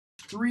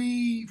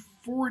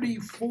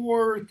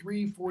344,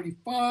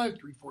 345,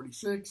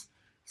 346,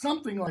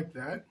 something like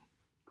that.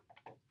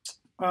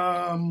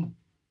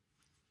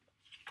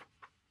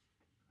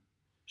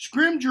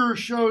 Scrimgeour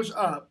shows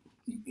up.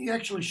 He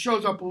actually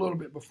shows up a little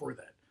bit before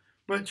that.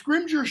 But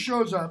Scrimgeour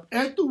shows up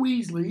at the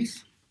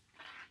Weasleys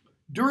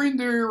during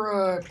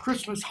their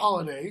Christmas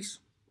holidays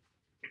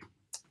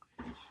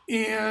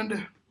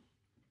and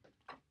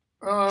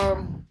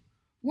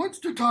wants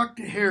to talk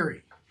to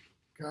Harry.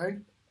 Okay?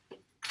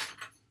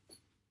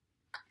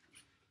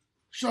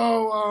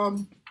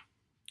 So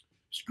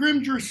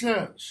Scrimgeour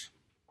says,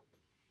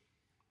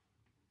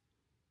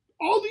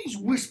 all these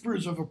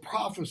whispers of a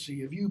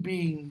prophecy of you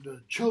being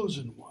the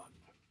chosen one.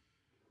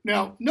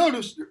 Now,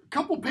 notice a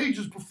couple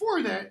pages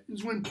before that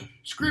is when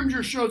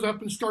Scrimgeour shows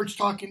up and starts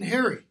talking to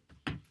Harry.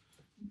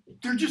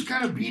 They're just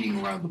kind of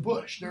beating around the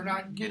bush. They're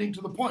not getting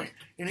to the point.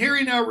 And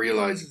Harry now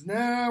realizes,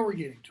 now we're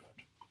getting to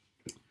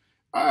it.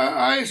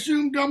 I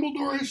assume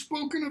Dumbledore has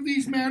spoken of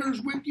these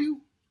matters with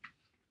you?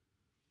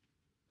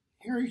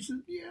 Harry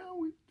said, yeah,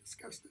 we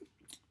discussed it.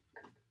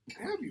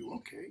 Have you?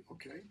 Okay.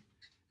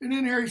 And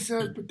then Harry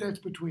says, but that's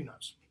between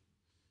us.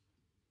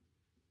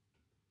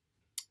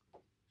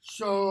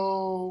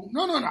 So,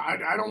 no,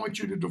 I don't want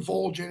you to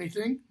divulge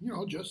anything.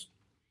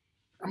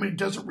 It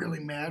doesn't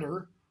really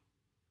matter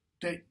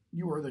that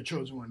you are the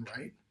chosen one,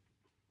 right?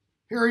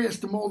 Harry has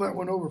to mull that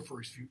one over for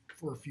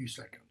a few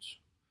seconds.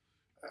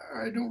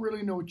 I don't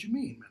really know what you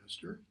mean,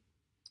 Minister.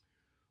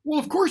 Well,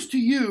 of course, to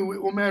you,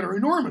 it will matter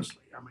enormously.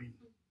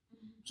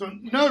 So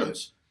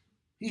notice,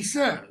 he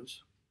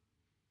says,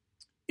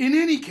 in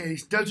any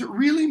case, does it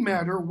really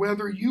matter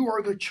whether you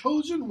are the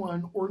chosen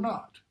one or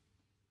not?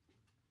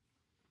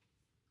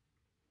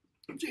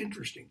 It's an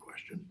interesting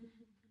question.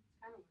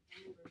 I don't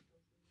remember,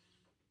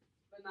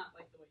 but not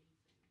like the way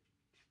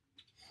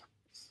he's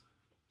saying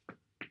it.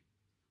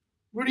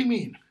 What do you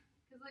mean?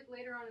 Because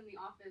later on in the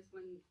office,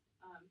 when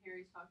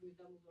Harry's talking to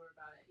Dumbledore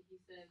about it, he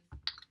says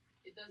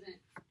it doesn't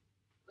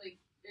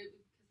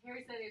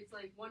Harry said it's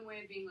one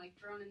way of being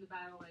thrown in the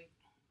battle,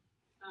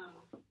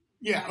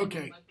 yeah,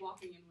 okay.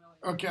 Walking in willing.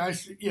 Okay, I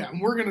see. Yeah,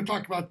 and we're going to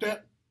talk about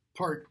that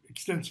part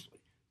extensively.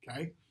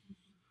 Okay,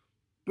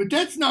 but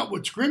that's not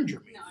what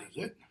Scrimgeour means, is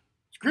it?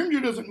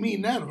 Scrimgeour doesn't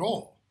mean that at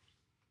all.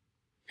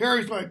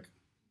 Harry's like,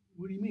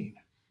 what do you mean?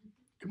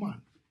 Come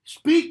on,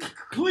 speak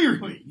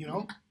clearly.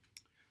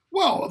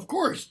 Well, of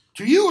course,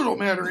 to you it'll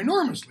matter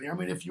enormously.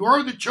 If you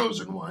are the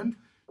chosen one,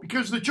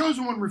 because the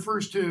chosen one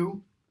refers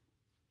to,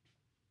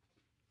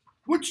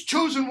 what's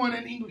chosen one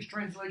in English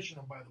translation,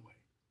 by the way?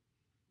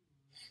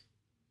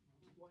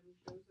 One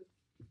chosen.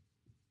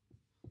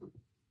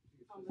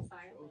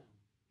 Messiah.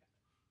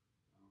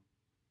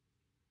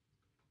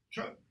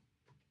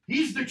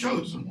 He's the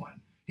chosen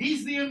one.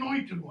 He's the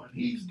anointed one.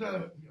 He's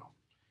the,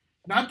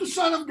 not the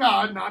Son of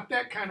God, not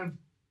that kind of,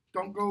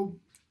 don't go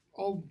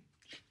all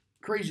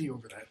crazy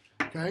over that.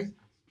 Okay?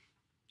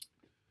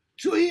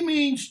 So he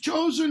means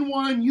chosen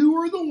one, you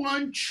are the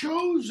one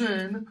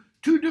chosen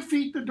to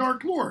defeat the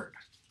Dark Lord.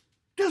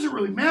 Doesn't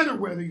really matter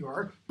whether you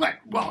are, but,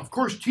 well, of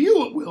course, to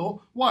you it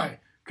will. Why?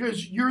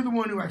 Because you're the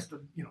one who has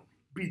to,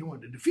 be the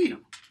one to defeat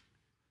him.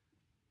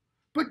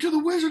 But to the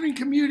wizarding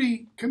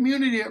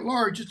community at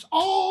large, it's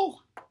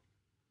all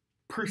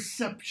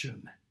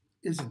perception,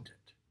 isn't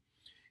it?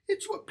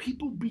 It's what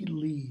people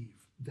believe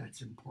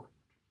that's important.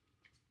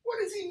 What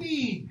does he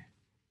mean?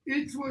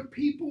 It's what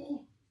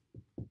people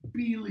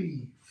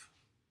believe.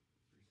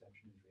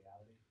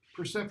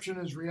 Perception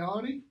is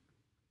reality.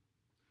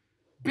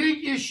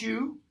 Big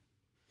issue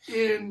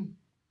in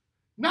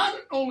not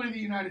only the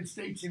United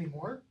States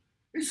anymore.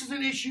 This is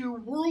an issue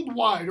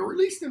worldwide, or at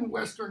least in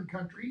Western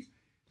countries,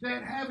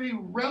 that have a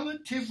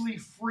relatively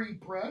free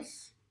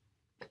press.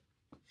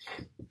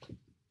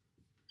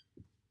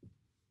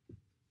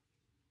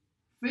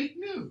 Fake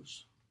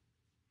news.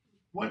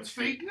 What's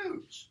fake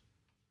news?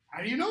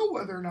 How do you know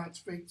whether or not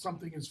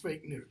something is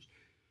fake news?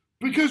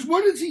 Because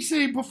what does he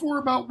say before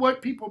about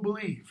what people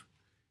believe?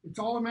 It's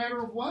all a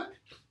matter of what?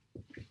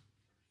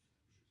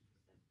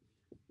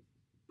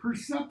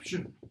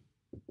 Perception.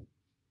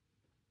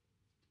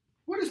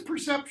 What is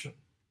perception?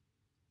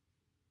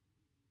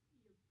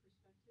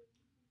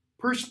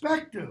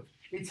 Perspective.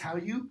 It's how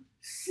you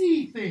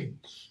see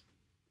things.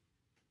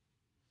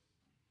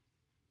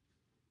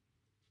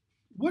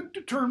 What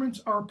determines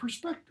our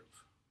perspective?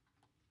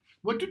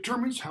 What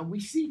determines how we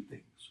see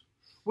things?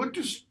 What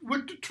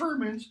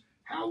determines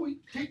how we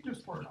take this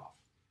part off?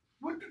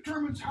 What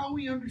determines how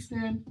we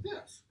understand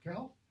this,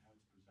 Cal?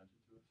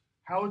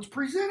 How it's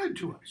presented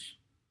to us.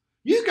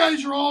 You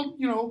guys are all,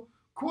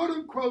 quote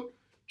unquote,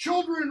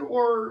 children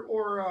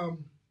or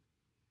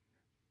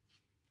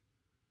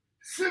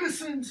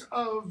citizens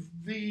of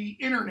the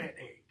internet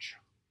age.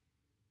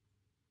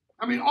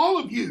 All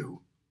of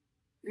you,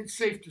 it's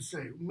safe to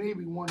say,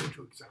 maybe one or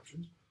two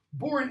exceptions,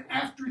 born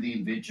after the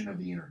invention of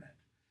the internet.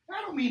 I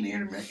don't mean the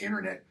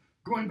internet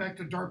going back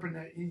to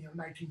DARPA in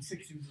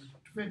 1960s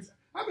defense.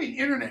 I mean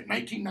internet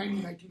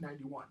 1990,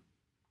 1991.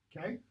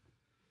 Okay?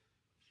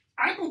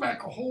 I go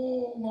back a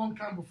whole long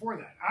time before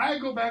that. I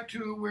go back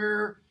to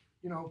where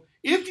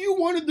if you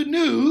wanted the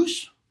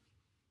news,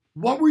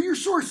 what were your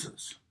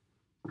sources?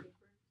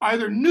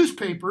 Either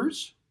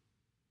newspapers,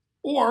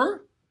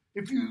 or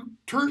if you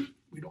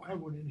we don't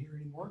have one in here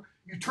anymore,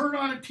 you turn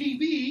on a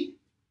TV,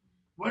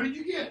 what did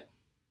you get?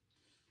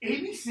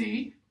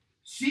 ABC,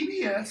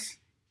 CBS,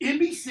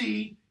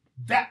 NBC,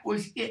 that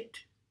was it.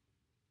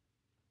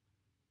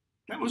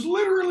 That was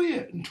literally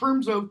it in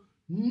terms of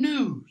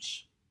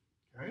news.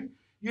 Okay?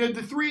 You had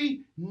the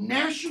 3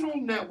 national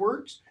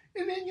networks,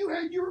 and then you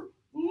had your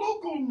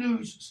local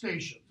news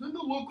stations. And the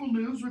local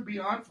news would be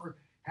on for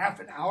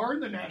half an hour,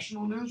 and the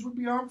national news would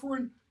be on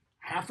for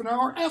half an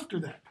hour after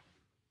that.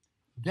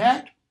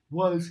 That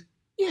was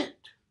it,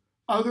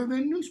 other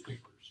than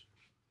newspapers.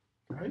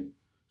 Okay?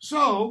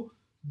 So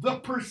the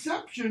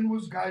perception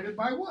was guided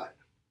by what?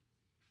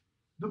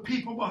 The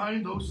people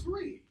behind those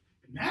 3.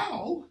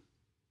 Now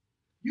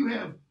you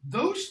have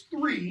those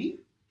 3,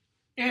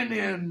 and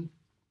then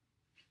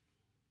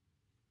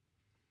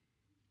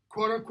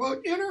quote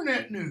unquote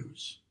internet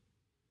news.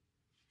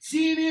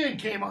 CNN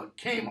came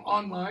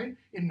online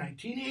in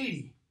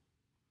 1980.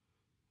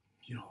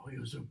 It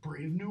was a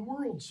brave new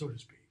world, so to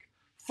speak.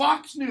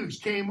 Fox News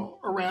came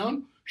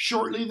around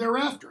shortly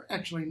thereafter.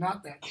 Actually,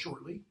 not that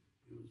shortly.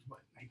 It was,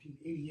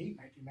 1988,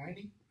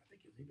 1990? I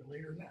think it was even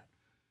later than that.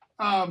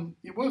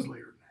 It was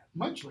later than that,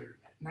 much later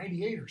than that,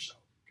 98 or so,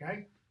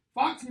 okay?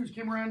 Fox News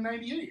came around in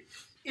 98.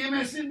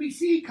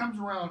 MSNBC comes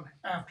around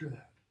after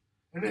that.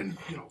 And then,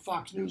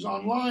 Fox News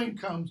Online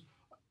comes,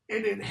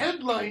 and then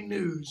headline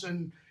news.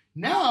 And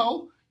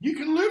now you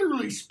can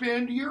literally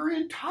spend your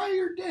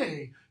entire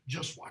day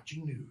just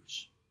watching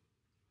news.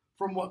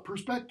 From what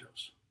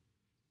perspectives?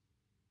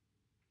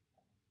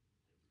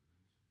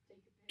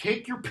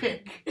 Take your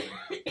pick.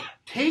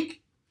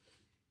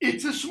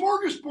 It's a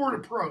smorgasbord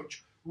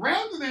approach.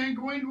 Rather than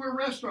going to a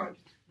restaurant,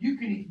 you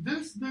can eat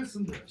this, this,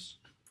 and this.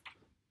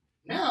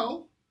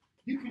 Now,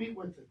 you can eat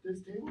what's at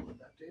this table, and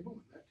that table,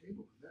 and that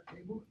table, and that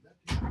table, and that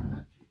table, and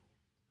that table.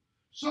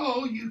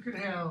 So you can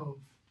have,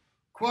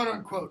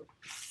 quote-unquote,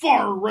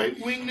 far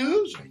right-wing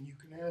news, and you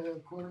can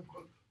have,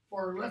 quote-unquote,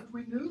 far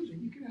left-wing news,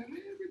 and you can have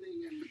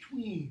everything in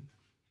between.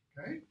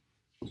 Okay?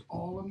 It's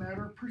all a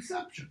matter of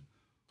perception.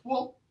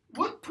 Well,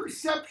 what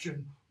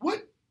perception?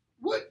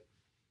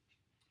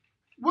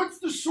 What's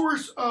the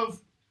source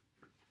of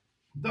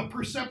the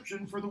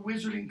perception for the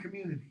wizarding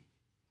community?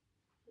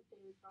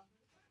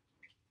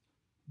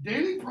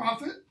 Daily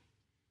Prophet.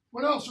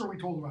 What else are we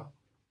told about?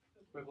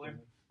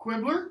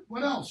 Quibbler.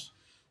 What else?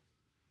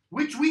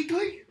 Witch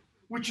Weekly,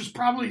 which is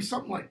probably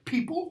something like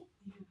People,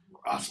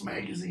 or Us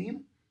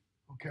Magazine.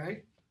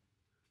 Okay.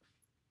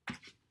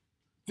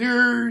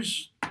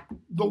 There's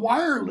the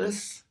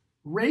wireless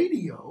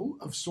radio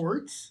of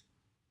sorts.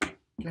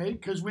 Okay,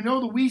 because we know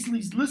the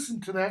Weasleys listen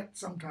to that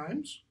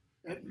sometimes,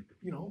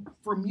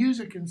 for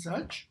music and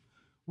such.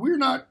 We're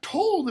not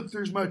told if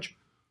there's much,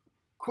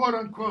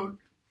 quote-unquote,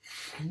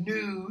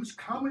 news,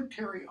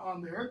 commentary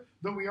on there,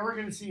 though we are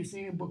going to see a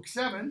scene in Book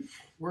 7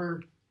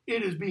 where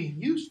it is being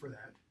used for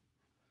that.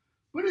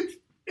 But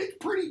it's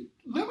pretty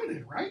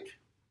limited, right?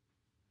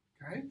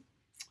 Okay?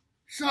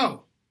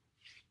 So,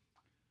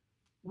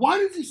 why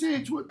does he say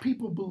it's what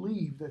people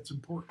believe that's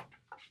important?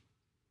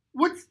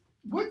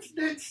 What's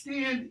that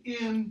stand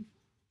in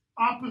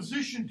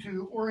opposition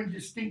to or in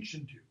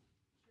distinction to?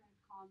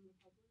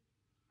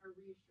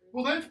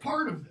 Well, that's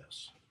part of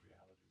this.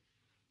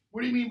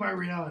 What do you mean by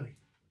reality?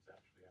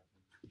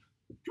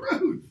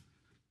 Truth.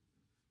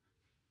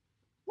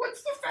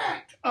 What's the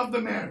fact of the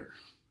matter?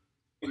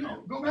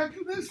 Go back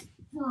to this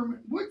for a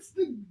minute. What's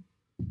the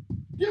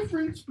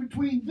difference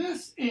between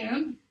this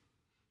and,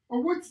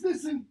 or what's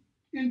this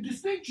in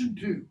distinction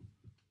to?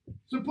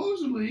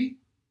 Supposedly,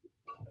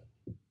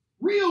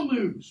 real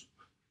news,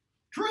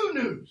 true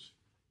news,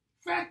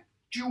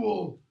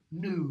 factual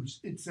news,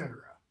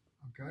 etc.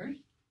 Okay?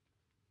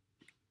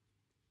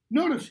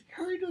 Notice,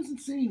 Harry doesn't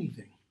say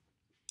anything.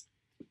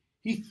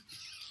 He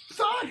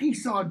thought he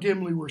saw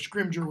dimly where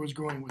Scrimgeour was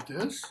going with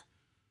this.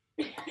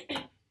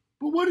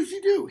 But what does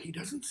he do? He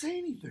doesn't say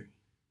anything.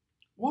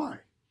 Why?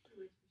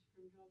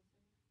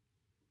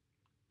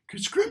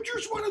 Because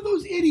Scrimgeour's one of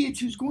those idiots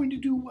who's going to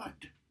do what?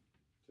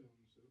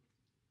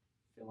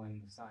 Fill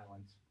in the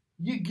silence.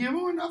 You give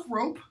him enough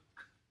rope,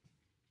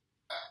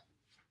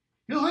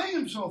 he'll hang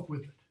himself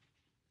with it.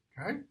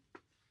 Okay?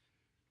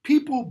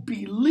 People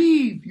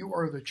believe you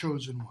are the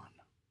chosen one.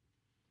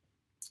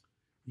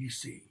 You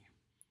see.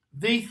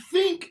 They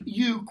think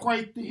you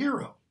quite the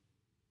hero.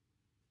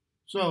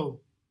 So,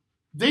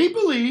 they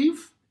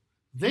believe,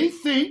 they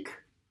think.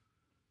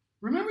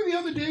 Remember the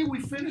other day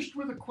we finished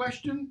with a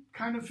question,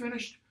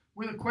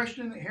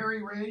 that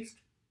Harry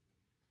raised?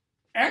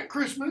 At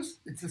Christmas,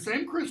 it's the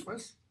same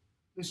Christmas.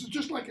 This is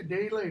just like a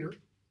day later.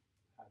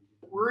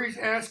 Where he's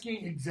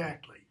asking,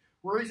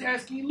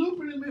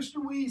 Lupin and Mr.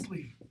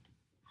 Weasley,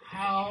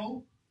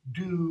 how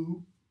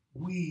do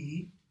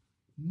we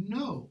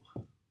know?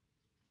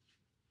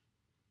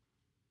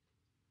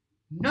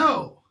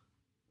 Know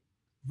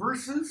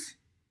versus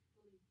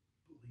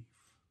belief.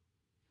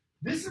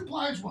 This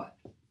implies what?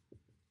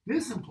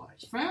 This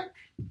implies fact.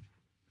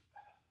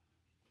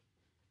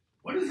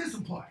 does this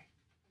imply?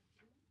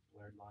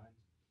 Blurred lines.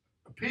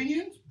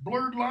 Opinions,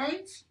 blurred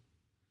lines.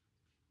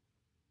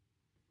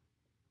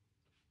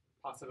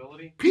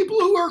 Possibility. People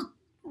who are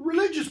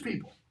religious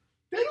people,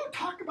 they don't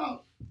talk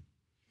about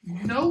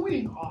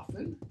knowing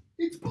often.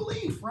 It's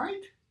belief,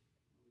 right?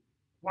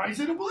 Why is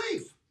it a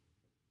belief?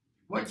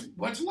 What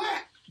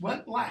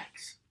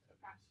lacks?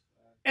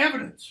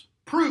 Evidence,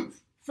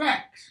 proof,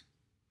 facts.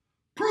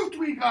 Prove to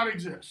me God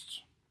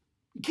exists.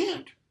 You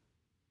can't.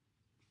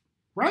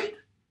 Right?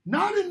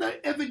 Not in the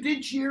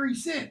evidentiary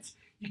sense.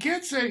 You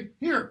can't say,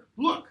 here,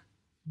 look,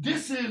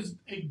 this is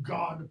a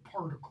God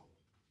particle.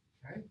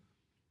 Okay?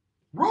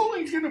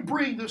 Rowling's going to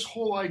bring this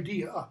whole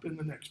idea up in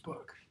the next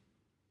book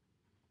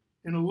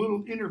in a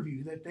little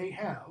interview that they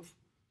have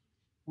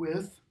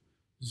with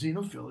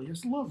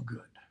Xenophilius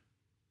Lovegood.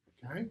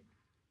 Okay?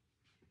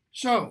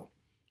 So,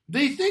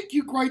 they think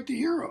you quite the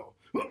hero.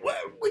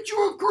 Which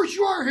you, of course,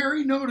 you are,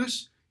 Harry.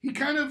 Notice he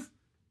kind of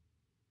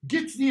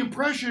gets the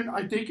impression,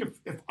 I think,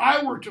 if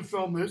I were to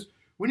film this,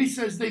 when he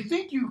says they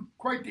think you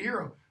quite the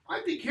hero,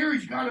 I think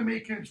Harry's got to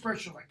make an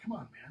expression like, come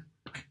on, man.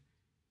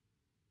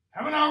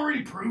 Haven't I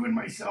already proven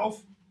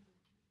myself?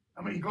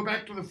 I mean, go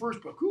back to the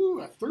first book.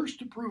 Ooh, a thirst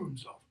to prove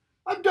himself.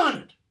 I've done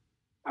it.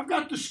 I've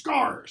got the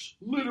scars,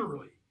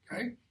 literally.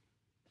 Okay?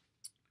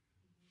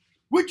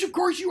 Which, of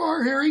course, you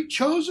are, Harry,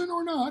 chosen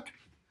or not.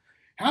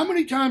 How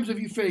many times have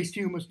you faced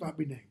he who must not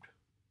be named?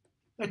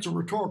 That's a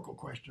rhetorical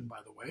question, by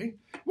the way.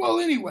 Well,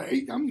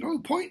 anyway,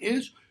 the point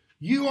is,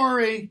 you are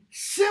a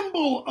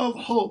symbol of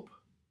hope.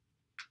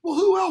 Well,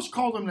 who else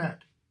called him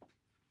that?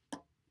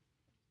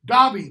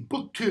 Dobby,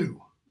 Book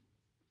 2.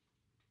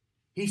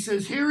 He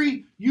says,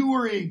 Harry, you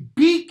are a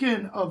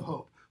beacon of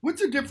hope.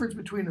 What's the difference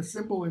between a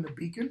symbol and a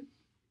beacon?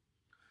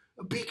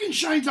 A beacon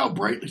shines out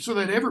brightly so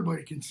that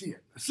everybody can see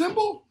it. A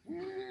symbol,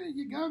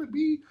 you got to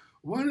be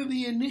one of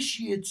the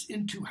initiates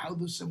into how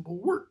the symbol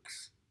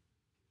works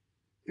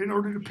in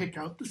order to pick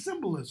out the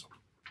symbolism.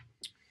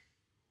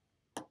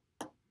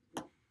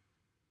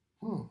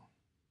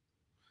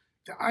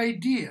 The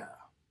idea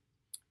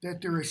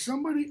that there is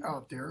somebody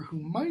out there who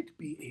might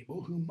be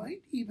able, who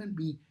might even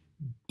be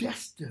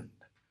destined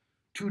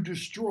to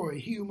destroy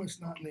he who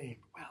must not name.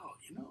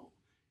 Well,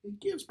 it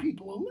gives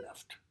people a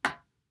lift.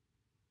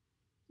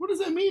 What does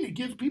that mean? It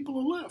gives people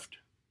a lift.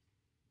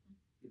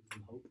 Gives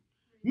them hope.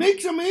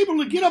 Makes them able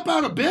to get up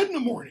out of bed in the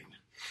morning.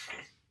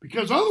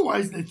 Because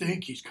otherwise they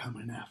think he's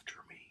coming after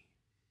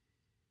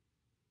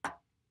me.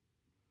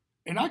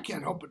 And I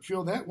can't help but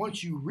feel that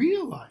once you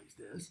realize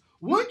this,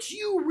 once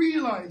you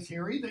realize,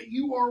 Harry, that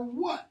you are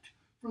what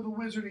for the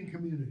wizarding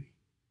community?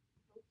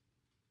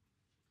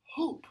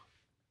 Hope.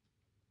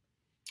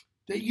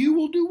 That you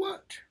will do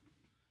what?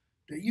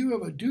 That you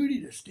have a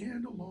duty to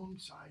stand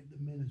alongside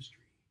the ministry.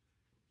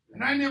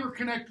 And I never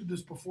connected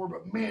this before,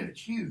 but man,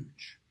 it's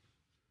huge.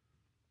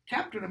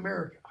 Captain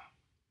America,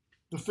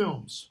 the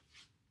films.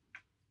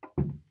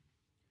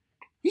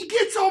 He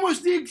gets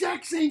almost the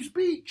exact same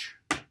speech.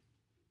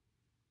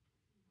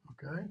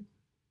 Okay?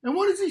 And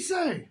what does he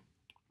say?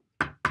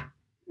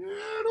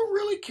 I don't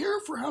really care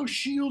for how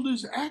S.H.I.E.L.D.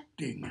 is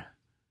acting.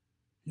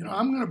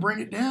 I'm going to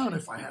bring it down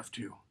if I have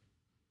to.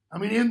 I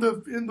mean, in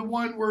the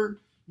one where,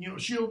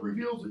 S.H.I.E.L.D.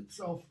 reveals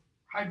itself,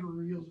 Hydra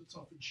reveals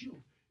itself in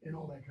S.H.I.E.L.D. and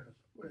all that kind of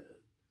stuff.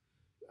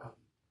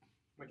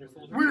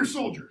 Winter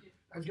Soldier.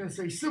 I was going to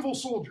say Civil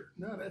Soldier.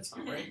 No, that's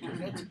not right.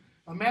 That's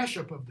a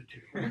mashup of the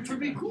two, which would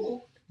be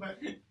cool. But,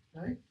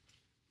 right?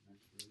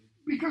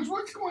 Because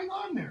what's going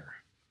on there?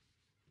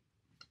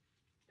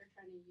 They're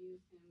trying to use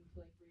him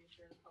to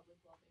reassure the public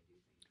while they do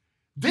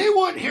things. They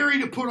want Harry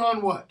to put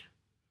on what?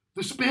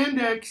 The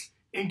spandex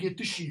and get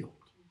the shield.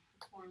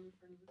 Perform in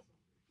front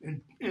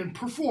of the And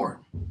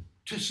perform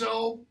to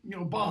sell,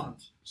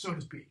 bonds, so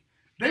to speak.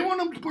 They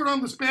want him to put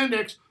on the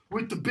spandex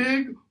with the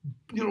big,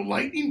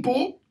 lightning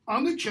bolt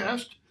on the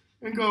chest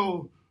and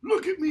go,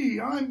 look at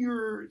me, I'm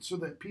your, so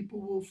that people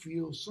will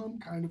feel some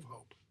kind of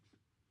hope.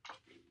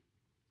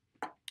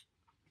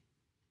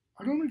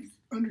 I don't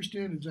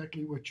understand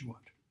exactly what you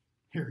want,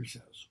 Harry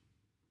says.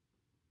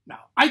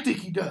 Now, I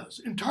think he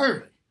does,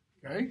 entirely,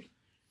 okay?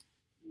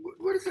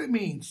 What does that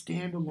mean,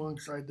 stand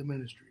alongside the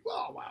ministry?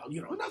 Well,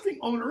 nothing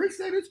onerous.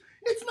 That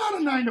it's not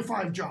a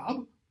 9-to-5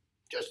 job.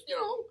 Just,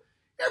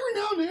 every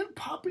now and then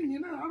popping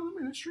in and out of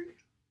the ministry.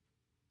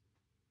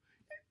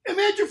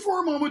 Imagine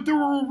for a moment there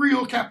were a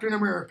real Captain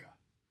America.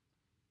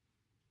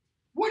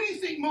 What do you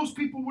think most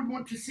people would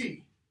want to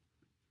see?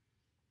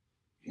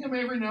 Him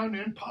every now and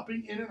then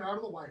popping in and out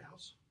of the White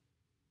House,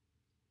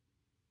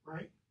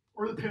 right?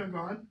 Or the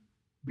Pentagon,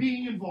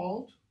 being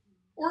involved.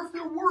 Or if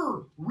there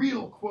were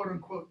real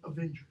quote-unquote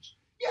Avengers.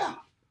 Yeah,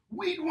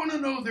 we'd want to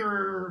know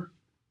they're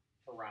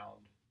around.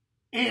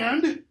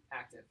 And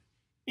Active.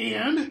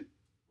 And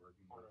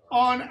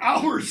on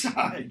our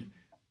side.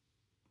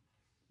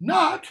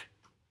 Not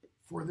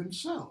for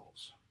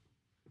themselves.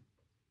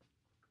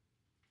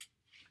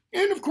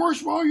 And of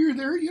course, while you're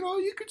there,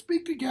 you could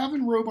speak to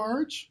Gavin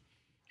Robards,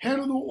 head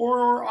of the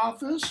Auror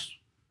office.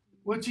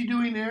 What's he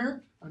doing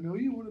there? I know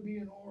you want to be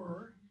an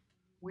Auror.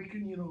 We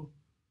can,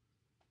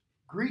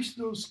 Grease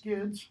those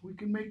skids. We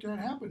can make that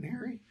happen,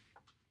 Harry.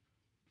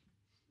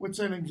 What's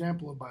that an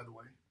example of, by the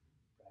way?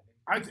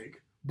 I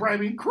think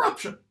bribing,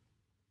 corruption.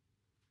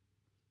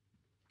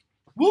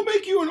 We'll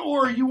make you an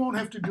or. You won't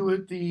have to do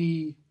it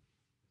the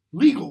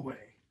legal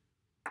way.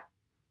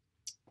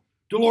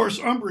 Dolores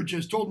Umbridge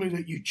has told me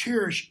that you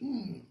cherish.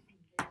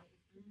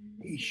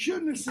 He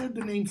shouldn't have said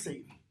the name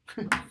Satan.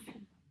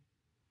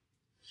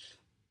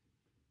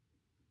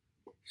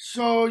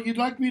 So you'd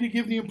like me to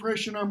give the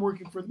impression I'm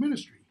working for the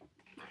ministry.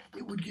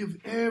 It would give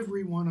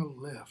everyone a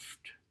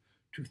lift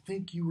to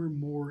think you were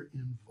more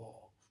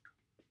involved.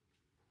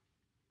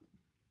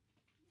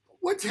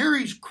 What's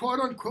Harry's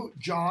quote-unquote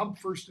job,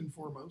 first and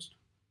foremost?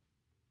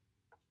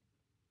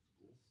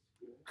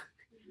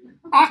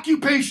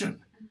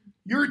 Occupation.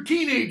 You're a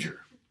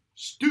teenager.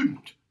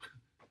 Student.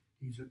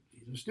 He's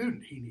a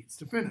student. He needs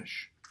to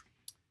finish.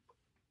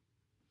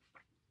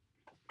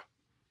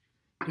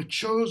 The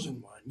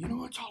chosen one. You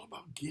know, it's all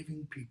about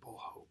giving people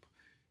hope.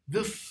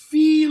 The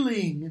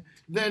feeling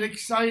that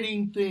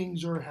exciting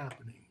things are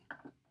happening.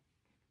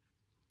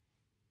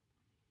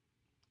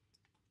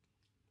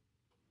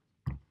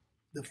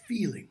 The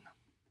feeling.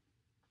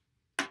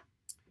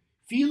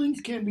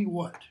 Feelings can be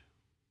what?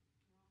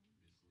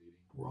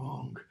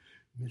 Wrong.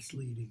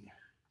 Misleading.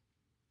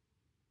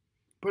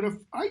 But if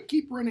I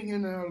keep running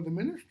in and out of the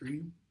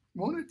ministry,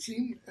 won't it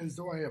seem as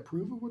though I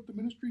approve of what the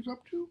ministry's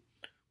up to?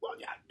 Well,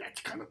 yeah,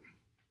 that's kind of,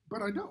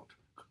 but I don't.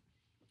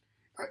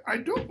 I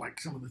don't like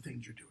some of the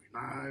things you're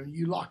doing.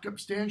 You locked up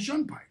Stan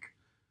Shunpike.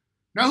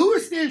 Now, who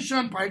is Stan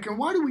Shunpike, and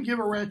why do we give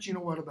a rat's you know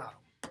what about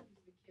him?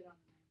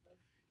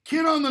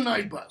 Kid on the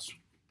night bus.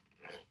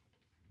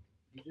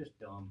 He's just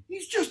dumb.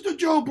 He's just a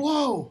Joe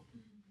Blow.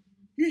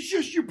 He's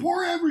just your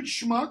poor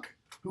average schmuck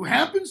who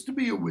happens to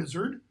be a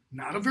wizard.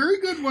 Not a very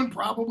good one,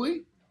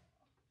 probably,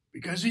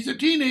 because he's a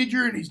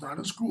teenager and he's not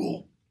in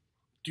school.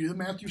 Do the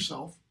math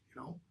yourself,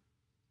 you know.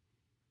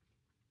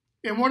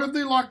 And what have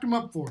they locked him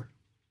up for?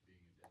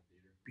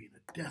 Being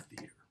a Death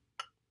Eater.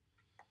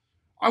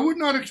 I would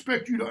not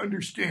expect you to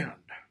understand.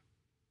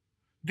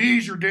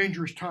 These are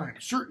dangerous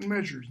times. Certain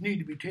measures need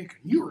to be taken.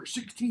 You are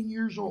 16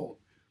 years old.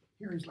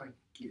 Here he's like,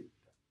 kid,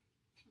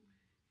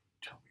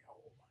 tell me how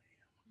old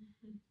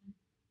I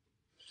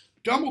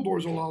am.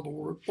 Dumbledore's a lot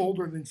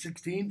older than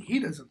 16. He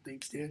doesn't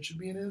think Stan should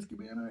be in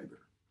Azkaban either.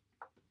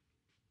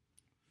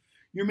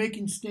 You're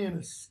making Stan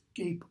a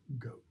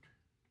scapegoat.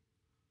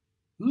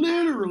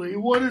 Literally,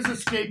 what is a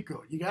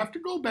scapegoat? You have to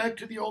go back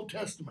to the Old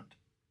Testament.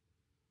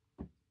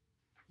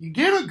 You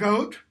get a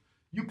goat,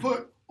 you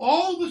put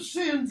all the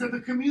sins of the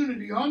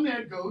community on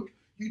that goat,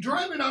 you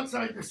drive it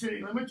outside the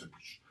city limits, and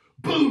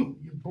boom,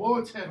 you blow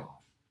its head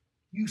off.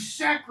 You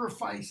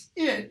sacrifice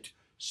it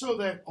so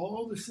that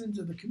all the sins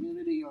of the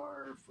community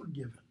are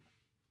forgiven.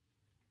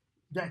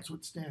 That's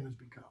what Stan has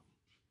become.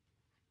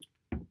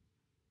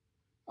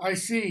 I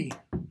see.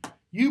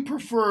 You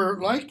prefer,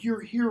 like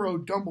your hero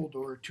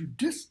Dumbledore, to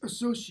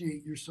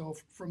disassociate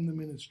yourself from the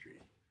ministry.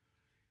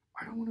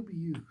 I don't want to be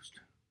used.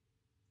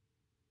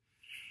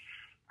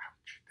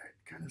 Ouch, that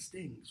kind of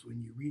stings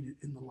when you read it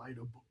in the light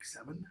of Book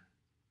 7.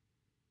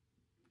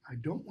 I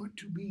don't want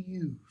to be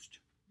used.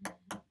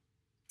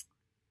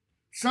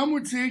 Some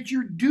would say it's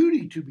your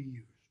duty to be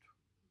used.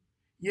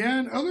 Yeah,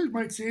 and others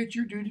might say it's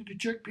your duty to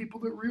check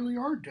people that really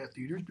are Death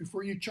Eaters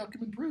before you chuck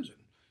them in prison.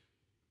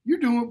 You're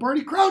doing what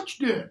Barty Crouch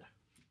did.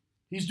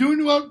 He's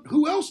doing what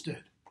who else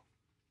did?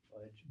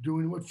 Fudge.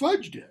 Doing what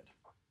Fudge did.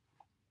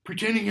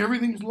 Pretending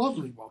everything's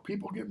lovely while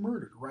people get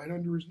murdered right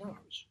under his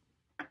nose.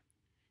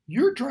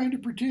 You're trying to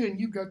pretend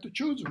you've got the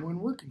chosen one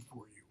working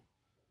for you.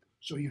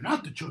 So you're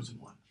not the chosen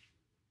one.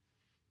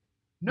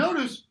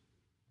 Notice,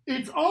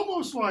 it's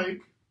almost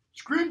like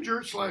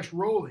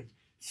Scrimgeour/Rowling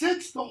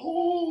sets the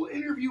whole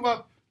interview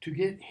up to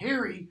get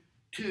Harry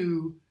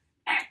to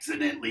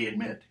accidentally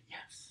admit,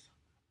 yes,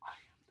 I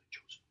am the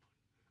chosen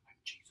one. I'm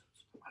Jesus.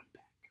 I'm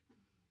back.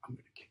 I'm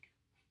going to kick it.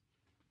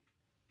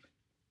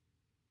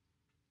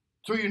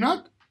 So you're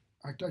not,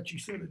 I thought you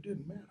said it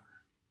didn't matter.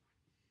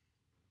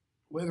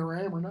 Whether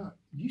I am or not,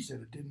 you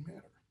said it didn't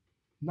matter.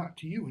 Not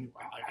to you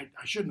anyway.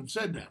 I shouldn't have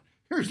said that.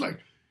 Harry's like,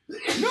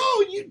 no,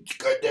 it's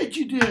good that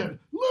you did.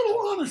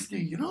 Little honesty,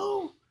 you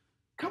know?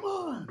 Come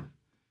on.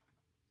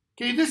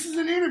 Okay, this is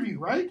an interview,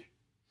 right?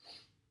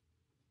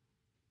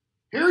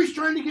 Harry's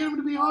trying to get him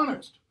to be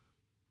honest.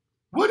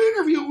 What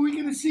interview are we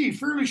going to see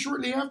fairly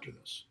shortly after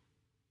this?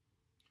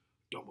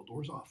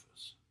 Dumbledore's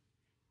office.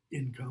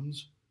 In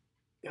comes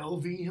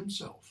LV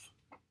himself.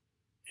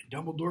 And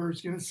Dumbledore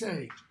is going to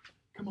say,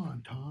 come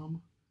on,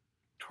 Tom.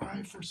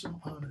 Try for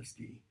some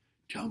honesty.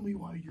 Tell me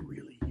why you're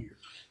really here.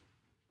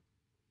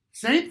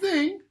 Same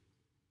thing,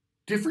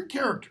 different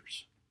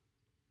characters.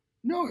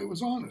 No, it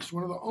was honest.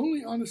 One of the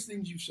only honest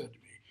things you've said to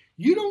me.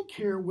 You don't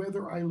care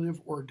whether I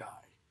live or die.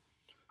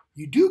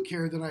 You do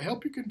care that I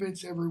help you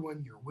convince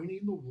everyone you're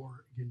winning the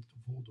war against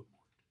Voldemort.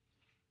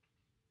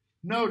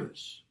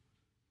 Notice,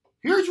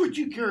 here's what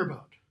you care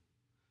about.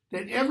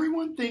 That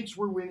everyone thinks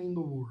we're winning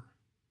the war.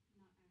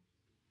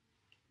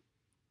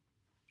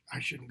 I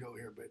shouldn't go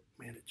here, but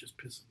man, it just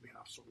pisses me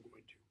off, so I'm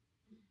going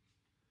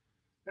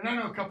to. And I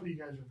know a couple of you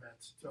guys are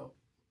vets, so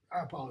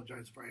I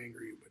apologize if I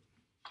anger you, but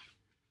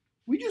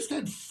we just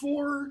had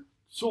 4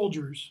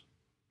 soldiers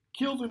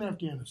killed in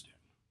Afghanistan.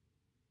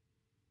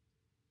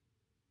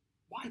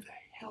 Why the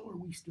hell are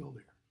we still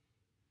there?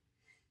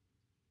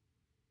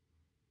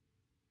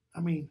 I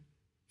mean,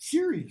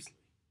 seriously.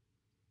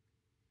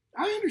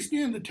 I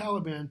understand the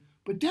Taliban,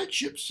 but that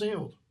ship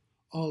sailed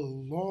a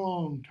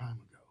long time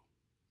ago.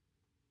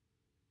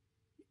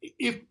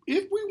 If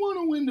we want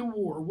to win the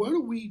war, what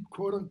do we,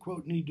 quote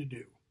unquote, need to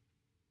do?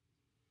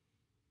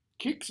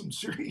 Kick some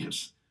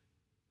serious.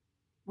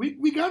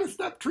 We got to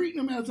stop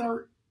treating them as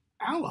our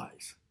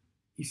allies,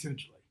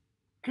 essentially.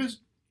 Because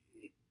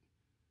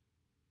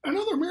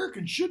another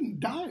American shouldn't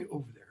die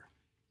over there.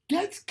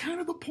 That's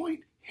kind of the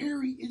point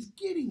Harry is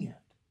getting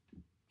at.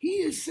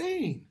 He is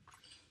saying,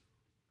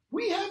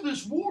 we have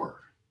this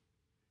war.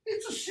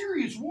 It's a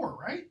serious war,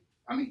 right?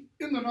 I mean,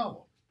 in the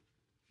novel.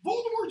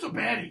 Voldemort's a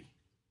baddie.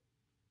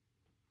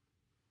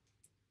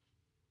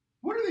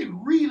 What are they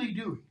really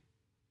doing?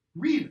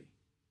 Really?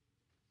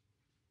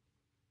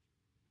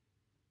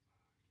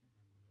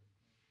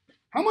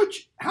 How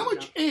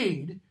much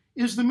aid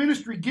is the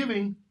ministry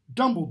giving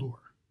Dumbledore?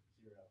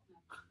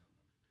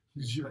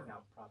 Zero. Putting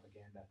out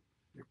propaganda.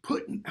 They're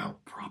putting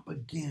out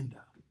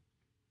propaganda.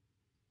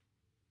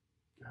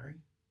 Okay?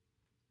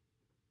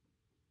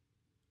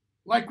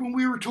 Like when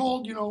we were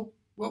told,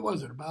 what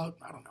was it, about,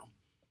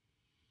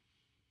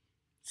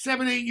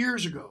 7, 8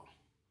 years ago.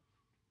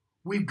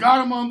 We've got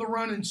them on the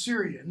run in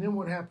Syria. And then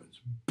what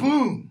happens?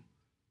 Boom!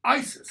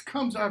 ISIS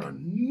comes out of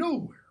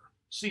nowhere,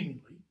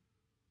 seemingly.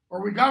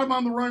 Or we got them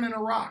on the run in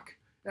Iraq.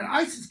 And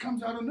ISIS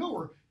comes out of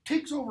nowhere,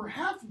 takes over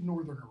half of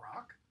northern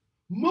Iraq,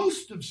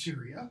 most of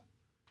Syria,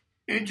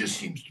 and just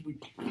seems to be...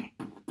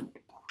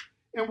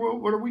 And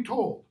what are we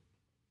told?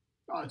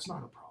 Oh, it's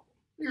not a problem.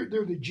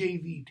 They're the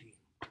JV team.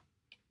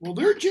 Well,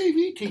 their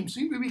JV team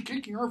seemed to be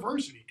kicking our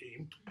varsity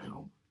team,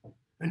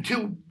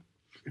 until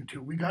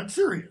we got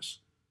serious.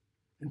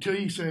 Until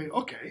you say,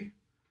 okay,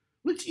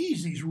 let's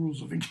ease these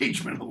rules of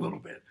engagement a little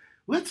bit.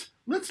 Let's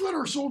let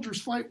our soldiers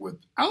fight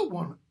without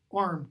one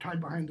arm tied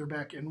behind their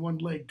back and one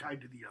leg tied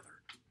to the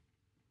other.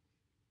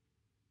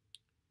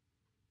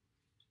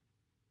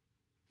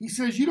 He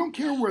says, you don't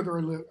care whether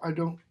I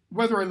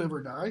live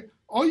or die.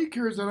 All you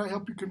care is that I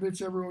help you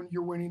convince everyone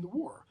you're winning the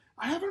war.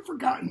 I haven't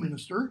forgotten,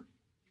 minister.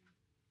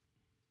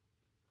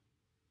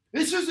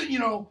 This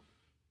isn't,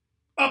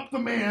 up the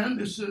man.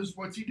 This is,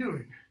 what's he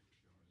doing?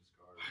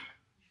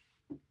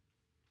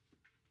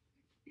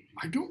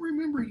 I don't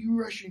remember you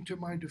rushing to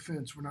my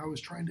defense when I was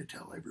trying to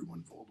tell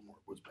everyone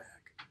Voldemort was back.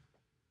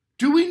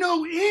 Do we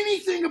know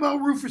anything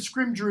about Rufus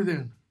Scrimgeour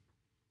then?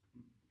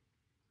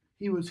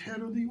 He was head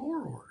of the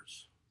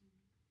Aurors.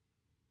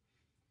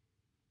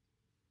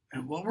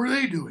 And what were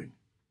they doing?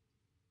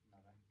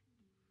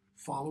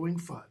 Following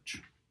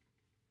Fudge.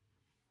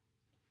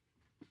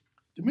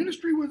 The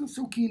ministry wasn't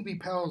so keen to be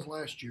pals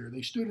last year.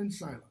 They stood in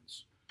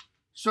silence.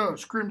 So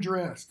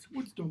Scrimgeour asked,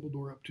 what's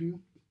Dumbledore up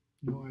to?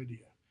 No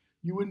idea.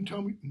 You wouldn't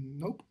tell me?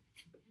 Nope.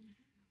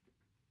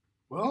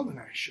 Well, then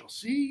I shall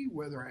see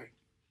whether I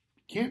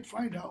can't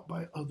find out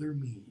by other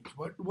means.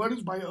 What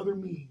does by other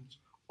means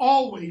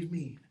always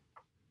mean?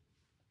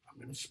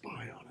 I'm going to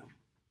spy on him.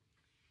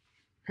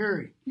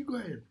 Harry, you go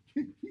ahead.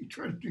 You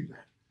try to do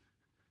that.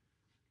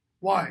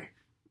 Why?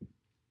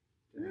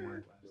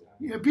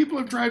 Yeah, people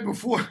have tried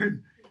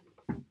before.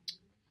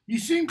 You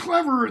seem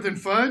cleverer than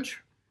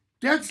Fudge.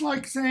 That's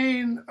like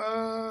saying,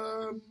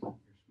 You're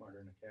smarter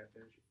than a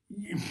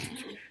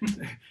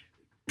catfish.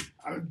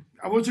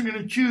 I wasn't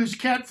going to choose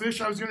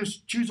catfish. I was going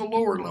to choose a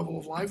lower level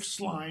of life,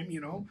 slime,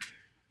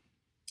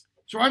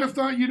 So I'd have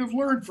thought you'd have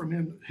learned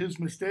from his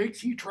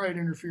mistakes. He tried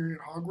interfering at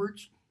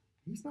Hogwarts.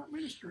 He's not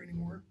minister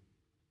anymore.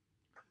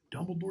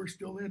 Dumbledore's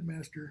still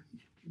headmaster.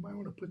 You might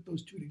want to put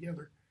those two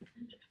together.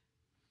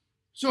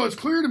 So it's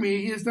clear to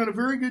me he has done a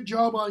very good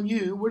job on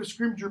you. What does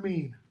Scrimgeour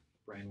mean?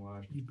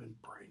 Brainwashed. You've been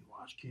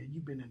brainwashed, kid.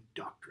 You've been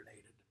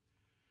indoctrinated.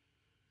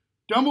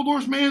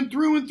 Dumbledore's man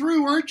through and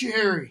through, aren't you,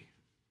 Harry?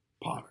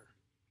 Potter.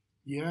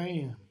 Yeah, I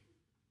am.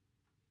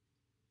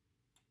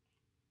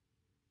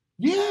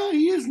 Yeah,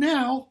 he is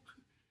now.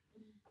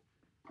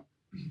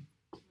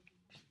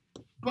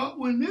 But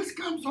when this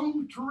comes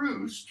home to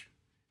roost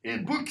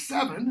in book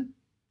 7,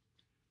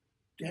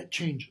 that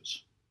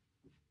changes.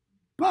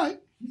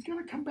 But he's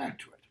going to come back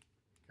to it.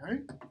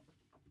 Okay?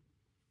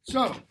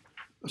 So,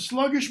 a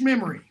sluggish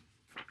memory.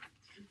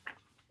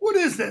 What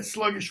is that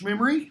sluggish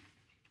memory?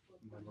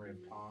 Memory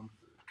of Tom.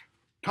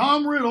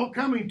 Tom Riddle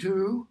coming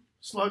to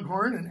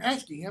Slughorn and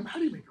asking him, how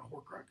do you make a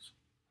Horcrux?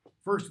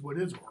 First, what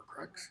is a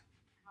Horcrux?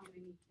 How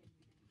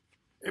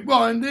many?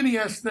 Well, and then he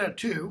asks that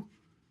too.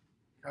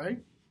 Okay?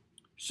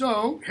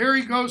 So,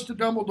 Harry goes to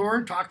Dumbledore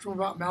and talks to him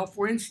about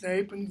Malfoy and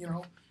Snape and,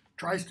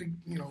 tries to,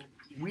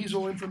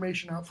 weasel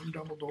information out from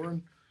Dumbledore.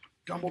 And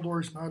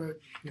Dumbledore's not a,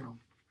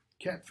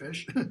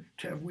 catfish to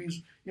have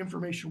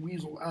information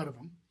weasel out of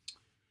him.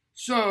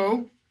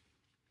 So,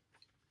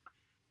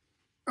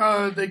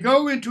 they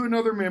go into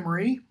another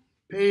memory,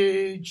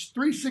 page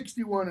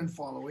 361 and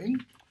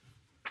following.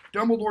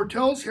 Dumbledore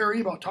tells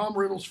Harry about Tom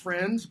Riddle's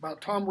friends,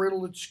 about Tom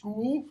Riddle at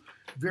school.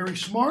 Very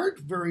smart,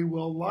 very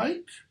well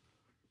liked,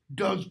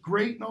 does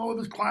great in all of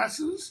his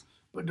classes,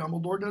 but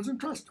Dumbledore doesn't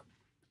trust him.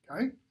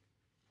 Okay?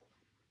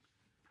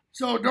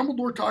 So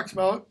Dumbledore talks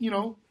about,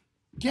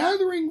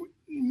 gathering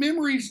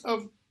memories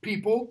of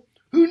people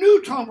who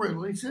knew Tom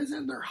Riddle. He says,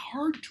 and they're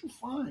hard to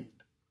find.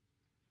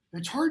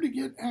 It's hard to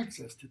get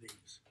access to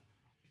these.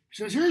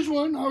 He says, here's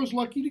one I was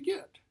lucky to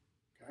get.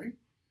 Okay?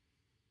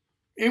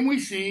 And we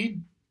see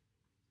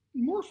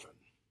Morphin.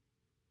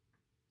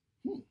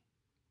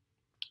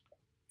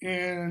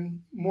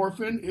 And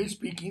Morphin is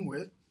speaking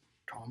with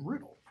Tom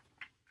Riddle.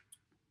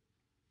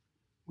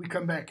 We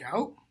come back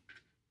out.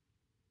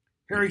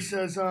 Harry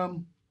says,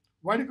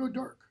 why'd it go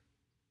dark?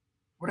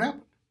 What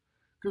happened?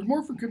 Because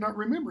Morphin could not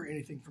remember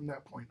anything from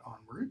that point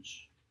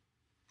onwards.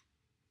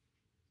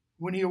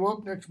 When he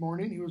awoke next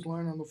morning, he was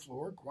lying on the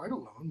floor, quite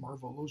alone.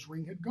 Marvolo's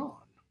ring had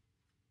gone.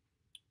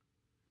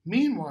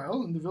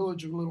 Meanwhile, in the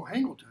village of Little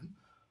Hangleton,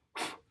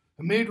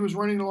 a maid was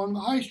running along the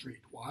high street.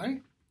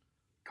 Why?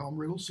 Tom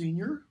Riddle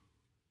Sr.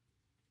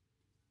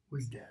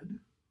 was dead.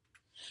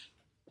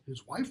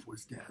 His wife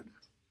was dead.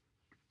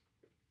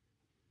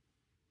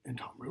 And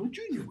Tom Riddle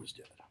Jr. was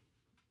dead.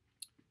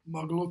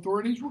 Muggle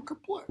authorities were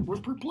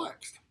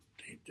perplexed.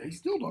 They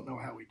still don't know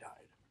how he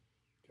died.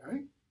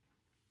 Okay?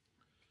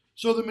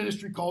 So the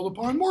ministry called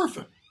upon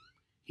Morphin.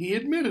 He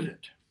admitted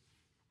it.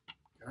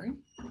 Okay?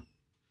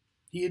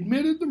 He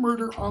admitted the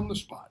murder on the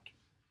spot.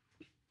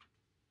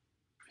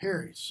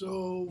 Harry,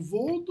 so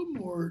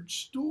Voldemort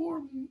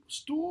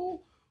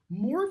stole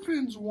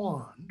Morphin's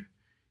wand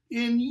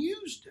and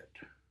used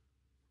it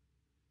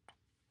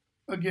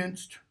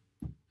against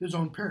his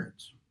own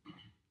parents.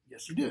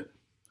 Yes, he did.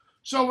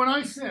 So when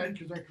I said,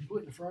 because I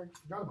completely forgot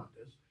about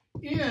this,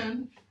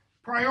 in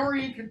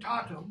Priori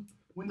Incantatem,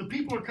 when the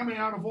people are coming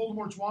out of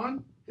Voldemort's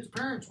wand, his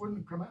parents wouldn't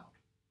have come out.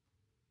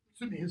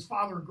 Excuse me, his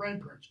father and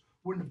grandparents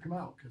wouldn't have come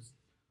out because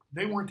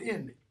they weren't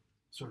in,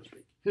 so to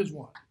speak, his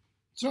wand.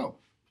 So,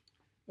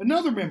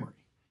 another memory.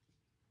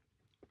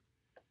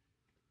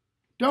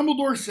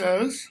 Dumbledore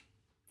says,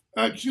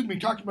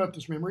 talking about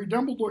this memory,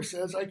 Dumbledore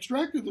says, I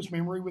extracted this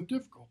memory with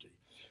difficulty.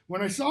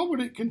 When I saw what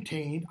it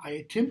contained, I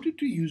attempted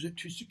to use it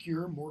to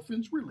secure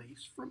Morphin's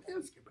release from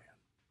Azkaban.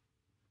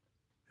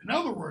 In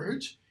other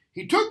words,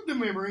 he took the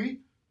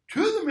memory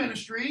to the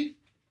ministry.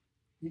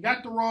 He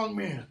got the wrong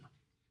man.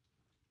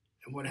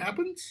 And what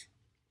happens?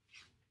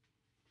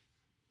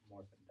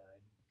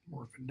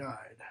 Morphin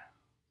died.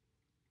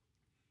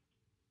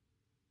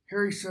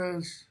 Harry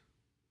says,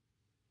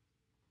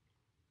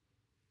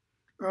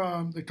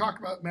 they talk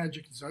about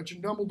magic and such,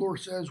 and Dumbledore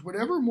says,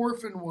 whatever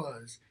Morphin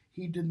was,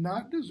 he did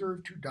not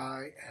deserve to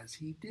die as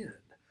he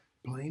did,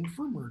 blamed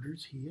for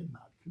murders he had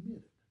not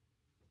committed.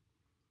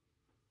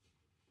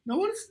 Now,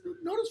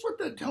 notice what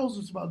that tells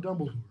us about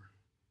Dumbledore.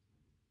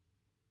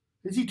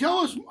 Does he tell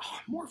us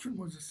Morphin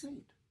was a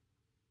saint?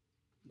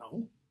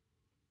 No.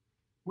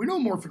 We know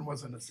Morphin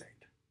wasn't a saint.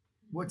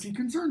 What's he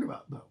concerned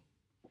about, though?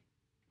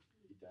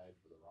 He died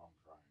for the wrong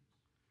crimes.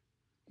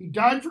 He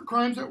died for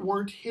crimes that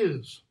weren't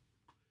his.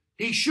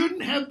 He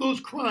shouldn't have those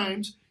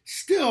crimes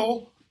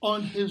still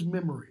on his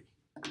memory.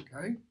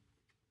 Okay?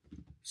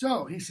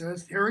 So, he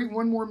says, Harry,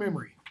 one more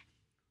memory.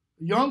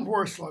 A young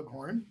Horace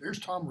Slughorn, there's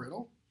Tom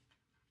Riddle.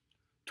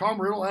 Tom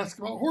Riddle asks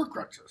about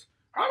Horcruxes.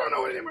 I don't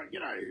know anything about,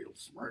 get out of here, you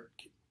smart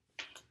kid.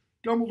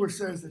 Dumbledore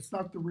says that's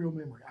not the real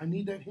memory. I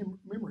need that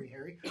memory,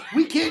 Harry.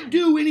 We can't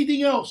do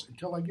anything else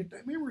until I get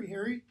that memory,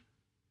 Harry.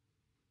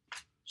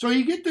 So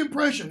you get the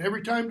impression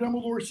every time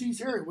Dumbledore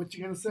sees Harry, what's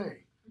he going to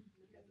say?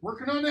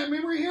 Working on that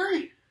memory,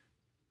 Harry?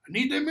 I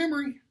need that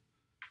memory.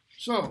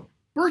 So,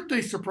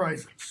 birthday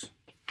surprises.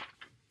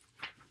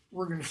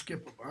 We're going to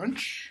skip a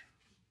bunch.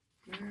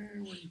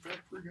 And in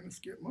fact, we're going to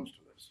skip most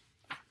of this.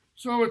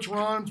 So it's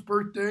Ron's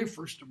birthday,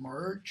 1st of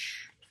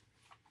March.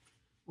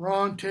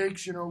 Ron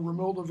takes,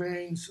 Romilda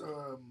Vane's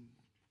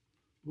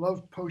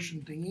love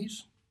potion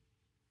thingies.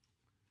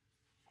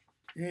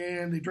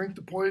 And they drink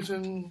the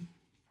poison.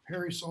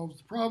 Harry solves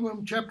the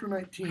problem. Chapter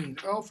 19,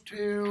 Elf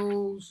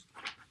Tales.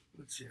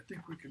 Let's see, I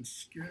think we can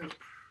skip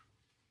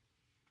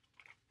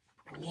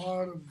a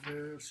lot of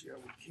this. Yeah,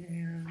 we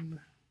can.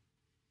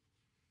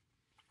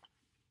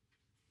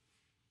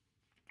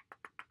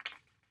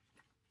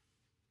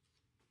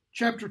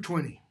 Chapter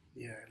 20.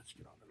 Yeah, let's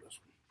get on to this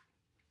one.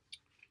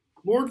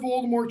 Lord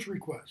Voldemort's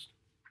request.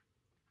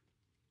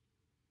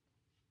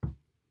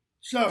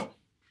 So,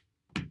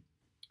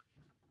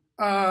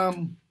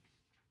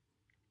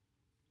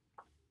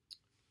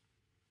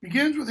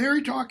 begins with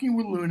Harry talking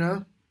with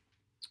Luna.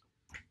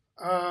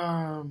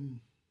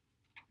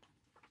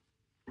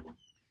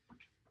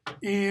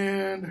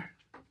 And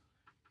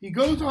he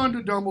goes on to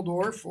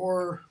Dumbledore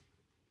for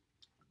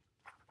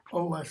a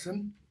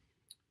lesson.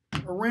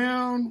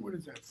 Around, what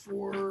is that,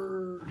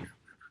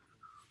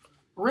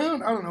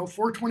 around, I don't know,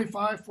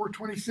 425,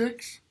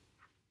 426.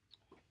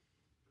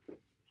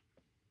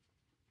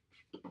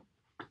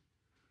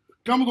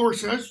 Dumbledore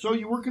says, so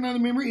you working on the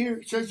memory here?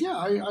 He says, yeah,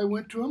 I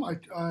went to him. I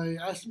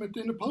asked him at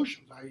the end of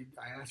potions. I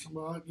asked him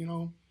about,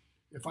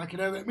 if I could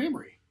have that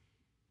memory.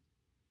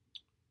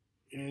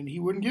 And he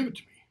wouldn't give it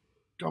to me.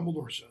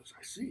 Dumbledore says,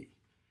 I see.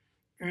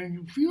 And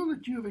you feel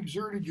that you have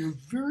exerted your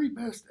very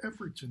best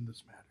efforts in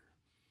this matter.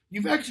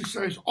 You've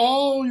exercised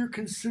all your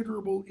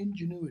considerable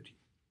ingenuity.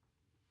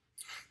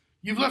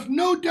 You've left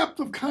no depth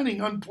of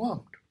cunning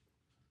unplumbed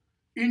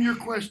in your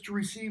quest to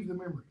receive the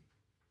memory.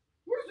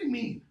 What does he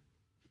mean?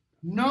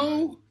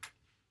 No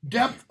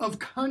depth of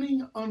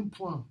cunning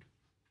unplumbed.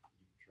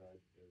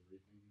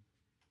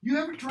 You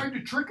haven't tried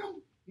to trick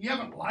him? You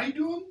haven't lied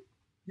to him?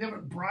 You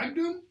haven't bribed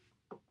him?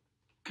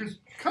 Because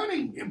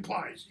cunning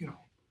implies,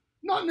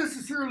 not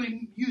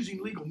necessarily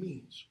using legal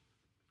means.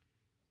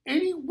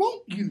 And he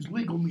won't use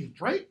legal means,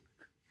 right?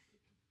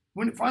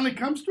 When it finally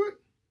comes to it?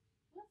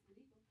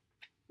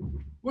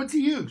 What's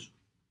he use?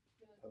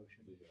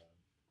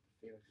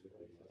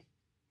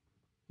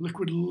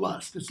 Liquid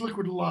lust. It's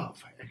liquid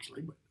love,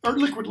 actually. Or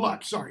liquid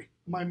luck, sorry.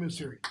 My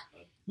mishearing.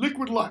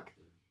 Liquid luck.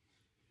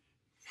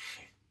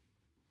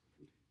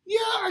 Yeah,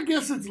 I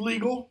guess it's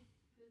legal.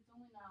 It's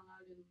only not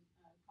allowed in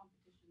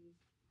competitions,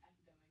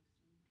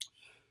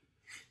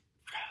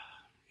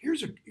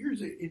 academics.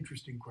 Here's an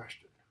interesting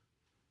question.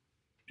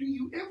 Do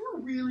you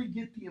ever really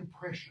get the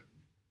impression,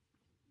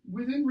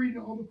 within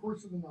reading all the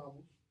course of the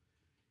novels,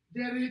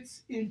 that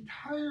it's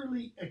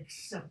entirely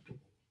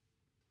acceptable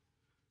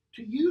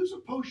to use a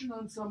potion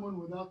on someone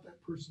without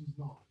that person's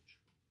knowledge?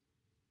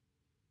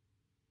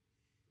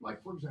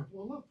 Like, for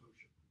example, a love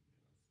potion.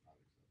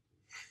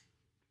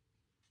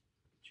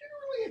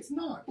 Generally, it's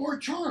not. Or a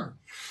charm.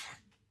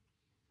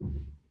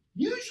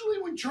 Usually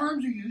when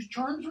charms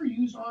are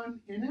used on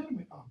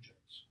inanimate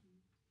objects.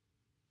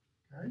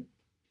 Okay?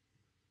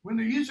 When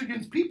they're used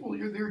against people,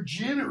 they're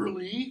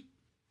generally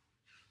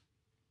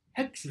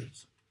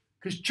hexes.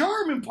 Because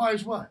charm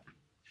implies what?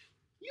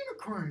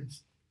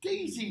 Unicorns,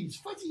 daisies,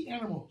 fuzzy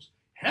animals.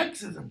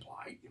 Hexes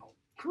imply,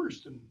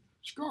 cursed and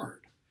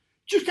scarred.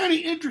 Just kind of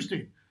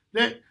interesting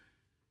that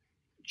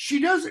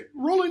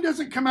Rowling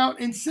doesn't come out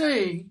and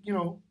say,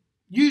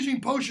 using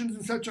potions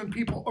and such on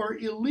people are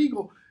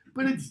illegal,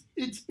 but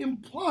it's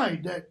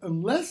implied that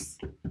unless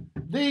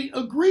they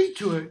agree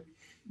to it,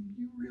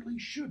 you really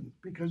shouldn't,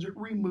 because it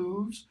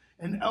removes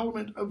an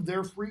element of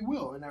their free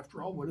will. And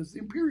after all, what does the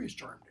Imperious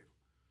Charm do?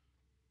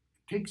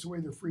 It takes away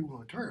their free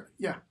will entirely.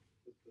 Yeah.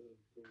 But the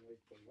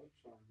love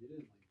charm, he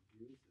didn't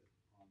use it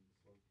on the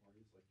slow part.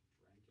 He just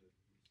drank it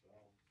himself. So,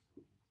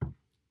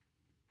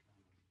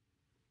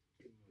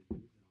 couldn't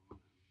really use it on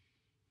him.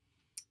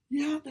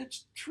 Yeah,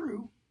 that's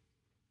true.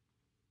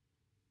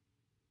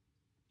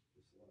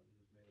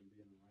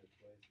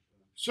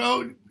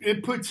 So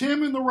it puts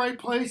him in the right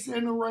place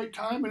and the right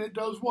time, and it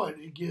does what?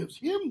 It gives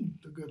him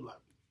the good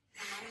luck.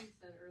 Hermione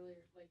said earlier,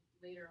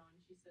 later on,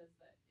 she says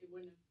that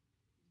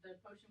the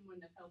potion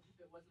wouldn't have helped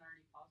if it wasn't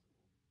already possible.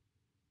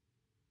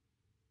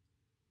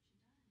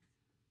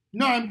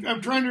 No,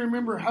 I'm trying to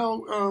remember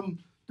how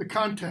the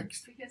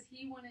context. Because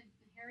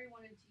Harry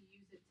wanted to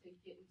use it to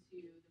get into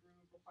the room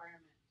of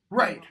requirement.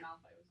 Right.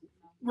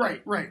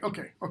 Right.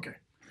 Okay.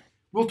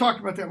 We'll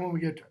talk about that when we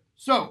get to it.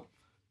 So,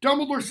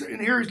 Dumbledore said,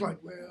 and Harry's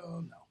like,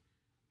 well, no.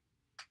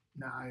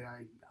 No,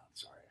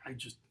 sorry.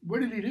 What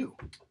did he do?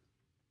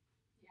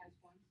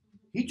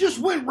 He just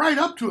went right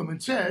up to him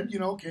and said,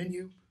 can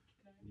you?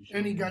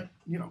 And he got,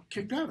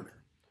 kicked out of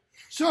there.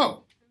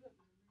 So,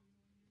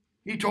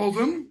 he told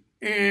him,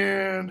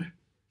 and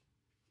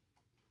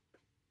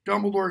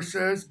Dumbledore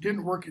says,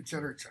 didn't work,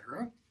 etc.,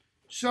 etc.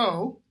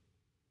 So,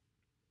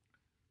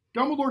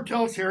 Dumbledore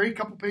tells Harry a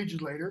couple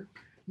pages later,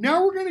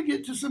 now we're going to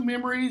get to some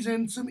memories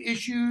and some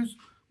issues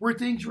where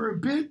things were a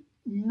bit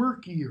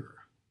murkier.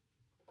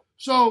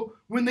 So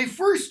when they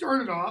first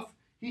started off,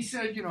 he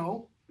said,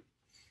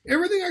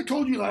 everything I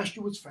told you last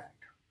year was fact.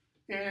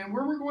 And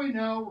where we're going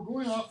now, we're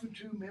going off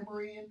into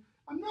memory. And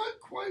I'm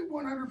not quite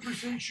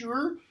 100%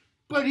 sure,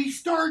 but he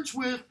starts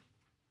with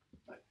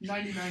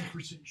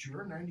 99%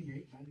 sure,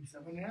 98,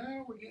 97.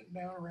 Yeah, we're getting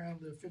down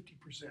around the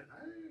 50%.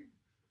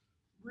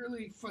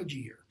 Really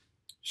fudgy here.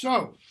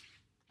 So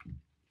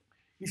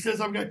he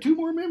says, I've got two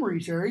more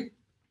memories, Harry.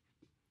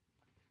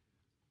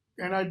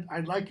 And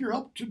I'd like your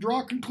help to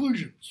draw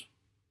conclusions.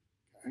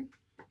 Okay?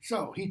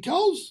 So he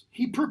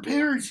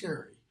prepares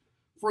Harry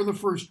for the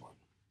first one.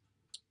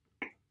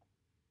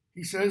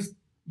 He says,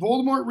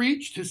 Voldemort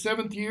reached his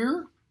 7th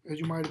year, as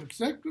you might have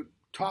expected.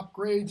 Top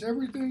grades,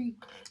 everything.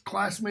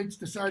 Classmates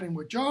deciding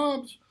what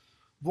jobs.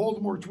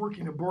 Voldemort's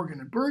working at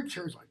Borgin and Burke's.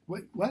 Harry's like,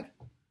 what?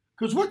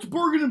 Because what's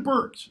Borgin and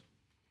Burke's?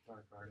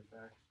 Dark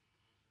artifact.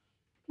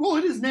 Well,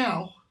 it is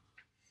now.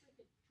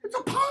 It's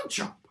a pawn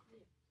shop.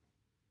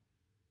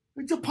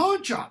 It's a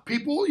pawn shop.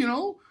 People,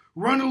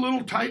 run a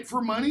little tight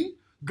for money,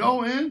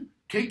 go in,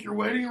 take your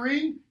wedding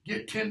ring,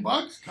 get $10,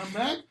 come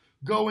back,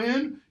 go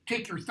in,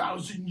 take your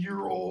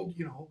 1,000-year-old,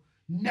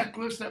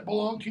 necklace that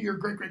belonged to your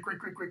great,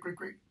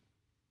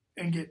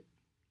 and get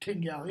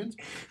 10 galleons.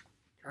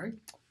 Okay?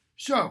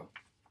 So,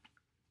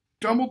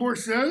 Dumbledore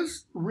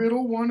says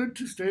Riddle wanted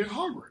to stay at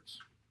Hogwarts.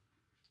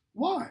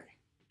 Why?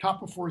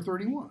 Top of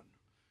 431.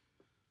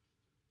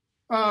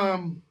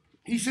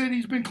 he said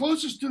he's been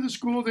closest to the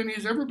school than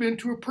he's ever been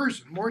to a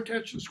person. More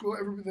attached to the school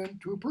ever than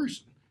to a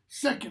person.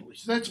 Secondly,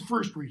 so that's the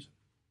first reason.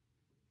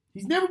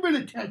 He's never been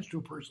attached to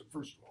a person,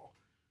 first of all.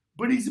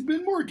 But he's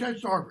been more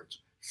attached to Hogwarts.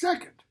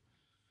 Second,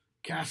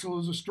 Castle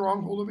is a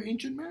stronghold of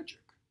ancient magic.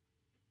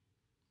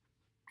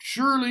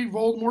 Surely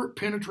Voldemort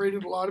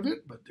penetrated a lot of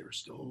it, but there's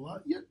still a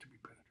lot yet to be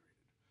penetrated.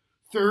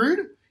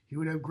 Third, he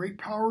would have great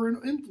power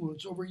and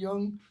influence over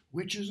young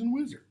witches and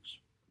wizards.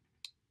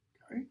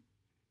 Okay?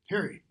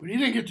 Harry, but he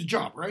didn't get the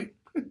job, right?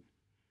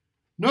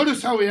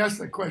 Notice how he asked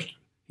that question.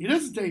 He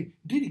doesn't say,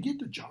 did he get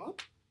the job?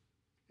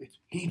 It's,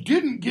 he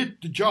didn't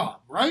get the job,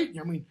 right?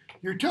 I mean,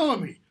 you're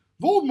telling me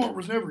Voldemort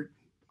was never...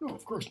 No,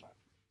 of course not.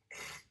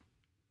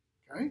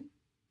 Okay?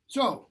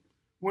 So,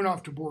 went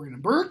off to Borgin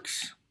and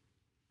Burke's.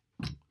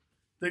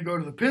 They go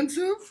to the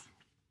Pensive,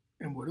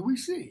 and what do we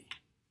see?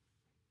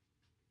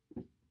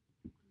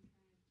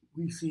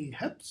 We see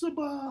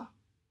Hepzibah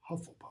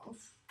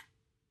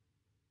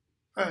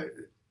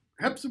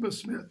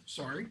Smith,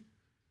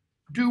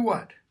 do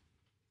what?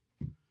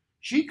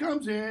 She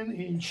comes in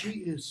and she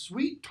is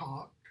sweet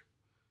talked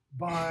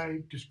by,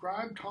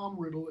 describe Tom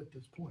Riddle at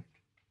this point.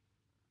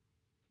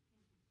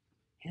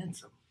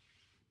 Handsome.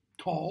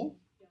 Tall.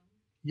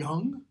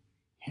 Young.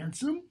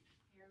 Handsome.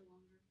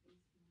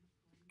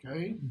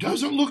 Okay.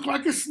 Doesn't look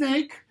like a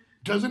snake.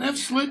 Doesn't have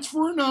slits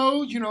for a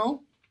nose,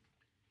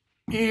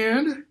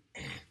 And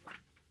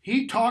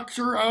he talks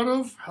her out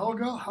of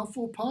Helga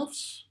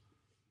Hufflepuff's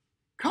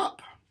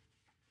cup.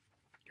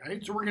 Okay,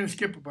 so we're going to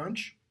skip a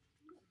bunch.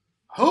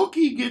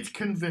 Hokey gets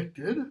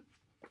convicted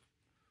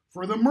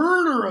for the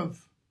murder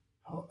of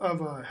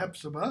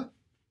Hepzibah.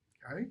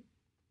 Okay.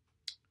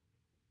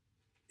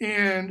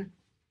 And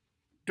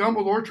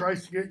Dumbledore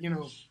tries to get,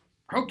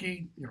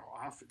 Hokey,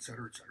 off,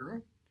 etc.,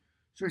 etc.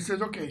 So he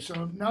says, okay,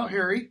 so now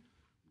Harry,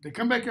 they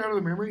come back out of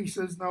the memory. He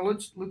says, now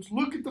let's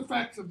look at the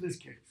facts of this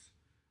case.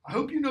 I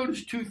hope you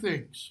notice two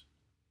things.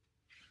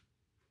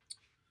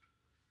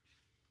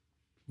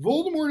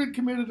 Voldemort had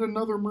committed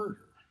another murder.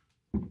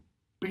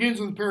 Begins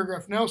with the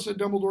paragraph, now said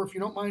Dumbledore, if you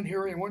don't mind,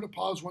 Harry, I want to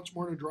pause once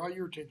more to draw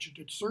your attention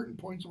to certain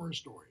points of our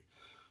story.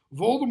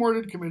 Voldemort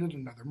had committed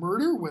another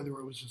murder, whether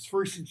it was his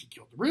first since he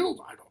killed the Riddles,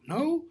 I don't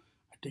know.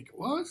 I think it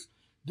was.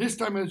 This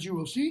time, as you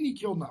will see, he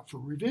killed not for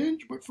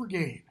revenge, but for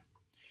gain.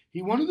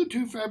 He wanted the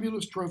two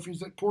fabulous trophies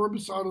that poor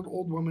besotted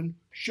old woman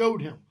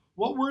showed him.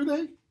 What were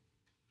they?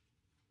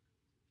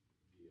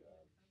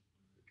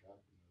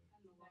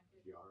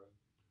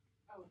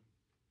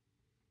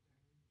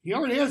 He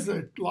already has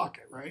the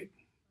locket, right?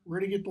 Where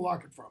did he get the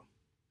locket from?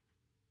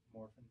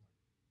 Morphin.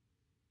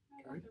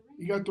 Okay.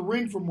 You got the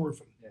ring from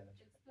Morphin. Yeah.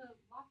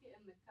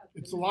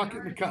 It's the locket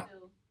in the cup.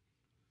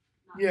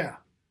 Yeah.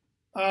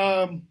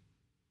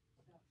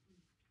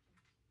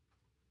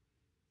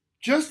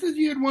 Just as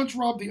he had once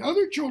robbed the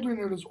other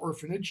children at his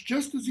orphanage,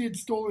 just as he had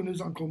stolen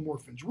his Uncle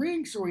Morphin's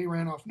ring, so he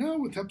ran off now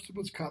with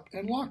Hepzibah's cup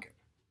and locket.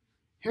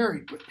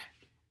 Harry, but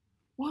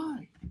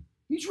why?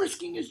 He's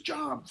risking his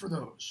job for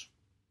those.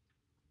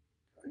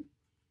 Okay.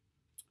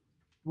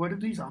 What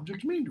did these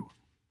objects mean to him?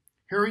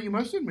 Harry, you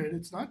must admit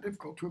it's not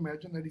difficult to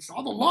imagine that he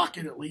saw the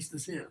locket at least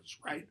as his,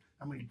 right?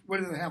 I mean, what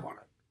did it have on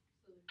it?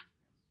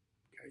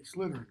 Okay,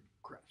 Slytherin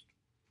crest.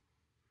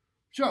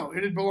 So,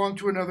 it had belonged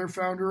to another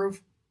founder of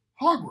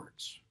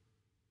Hogwarts.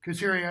 Because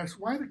Harry asked,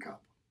 why the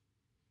cup?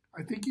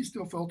 I think he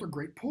still felt a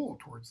great pull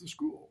towards the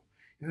school,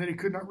 and that he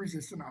could not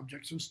resist an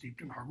object so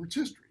steeped in Hogwarts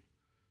history.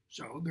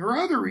 So, there are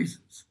other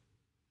reasons,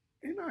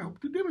 and I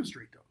hope to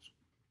demonstrate those.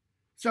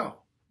 So,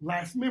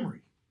 last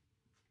memory.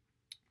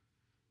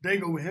 They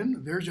go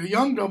in, there's a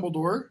young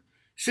Dumbledore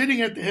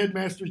sitting at the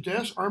headmaster's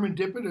desk. Armand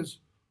Dippet has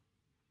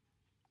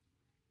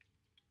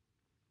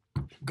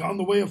gone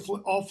the way of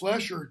all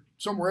flesh or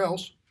somewhere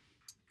else,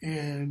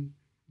 and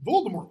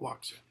Voldemort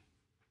walks in.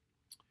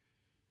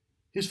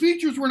 His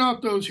features were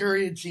not those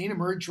Harry had seen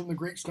emerge from the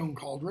Great Stone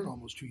Cauldron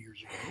almost 2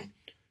 years ago.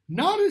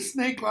 Not as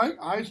snake-like,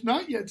 eyes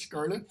not yet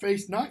scarlet,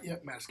 face not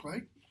yet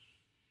mask-like,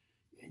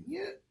 and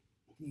yet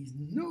he's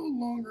no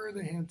longer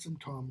the handsome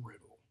Tom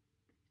Riddle.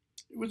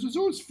 It was as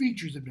though his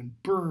features had been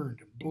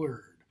burned and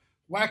blurred,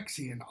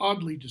 waxy and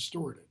oddly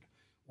distorted,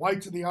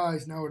 whites of the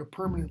eyes now at a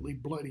permanently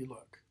bloody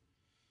look.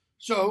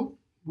 So,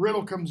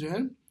 Riddle comes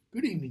in.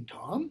 Good evening,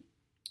 Tom.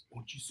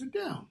 Won't you sit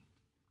down?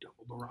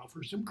 Dumbledore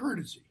offers him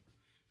courtesy.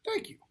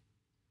 Thank you.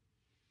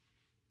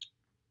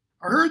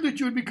 I heard that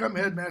you had become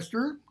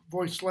headmaster,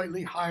 voice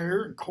slightly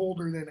higher and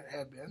colder than it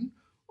had been.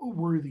 A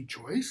worthy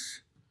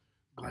choice.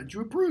 Glad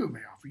you approve.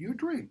 May I offer you a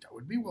drink? That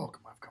would be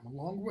welcome. I've come a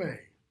long way.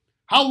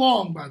 How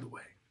long, by the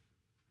way?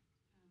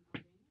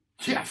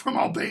 Yeah, from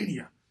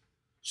Albania.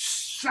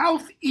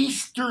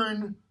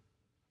 Southeastern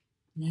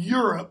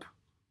Europe,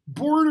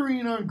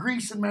 bordering on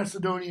Greece and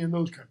Macedonia and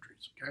those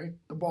countries, okay?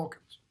 The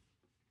Balkans.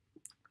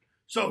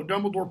 So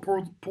Dumbledore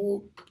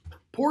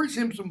pours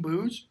him some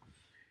booze.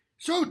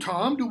 So,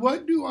 Tom, to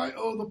what do I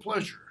owe the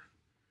pleasure?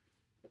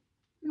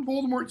 And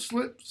Voldemort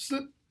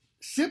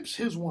sips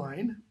his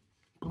wine.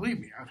 Believe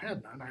me, I've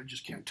had none. I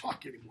just can't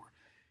talk anymore.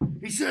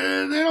 He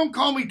said, they don't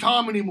call me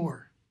Tom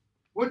anymore.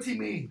 What's he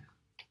mean?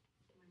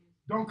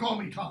 Don't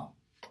call me Tom.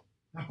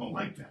 I don't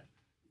like that.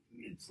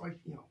 It's like,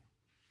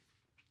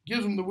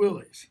 gives him the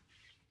willies.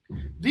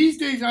 These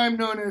days I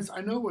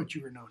know what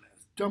you were known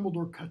as.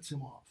 Dumbledore cuts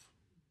him off.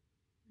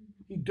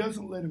 He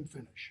doesn't let him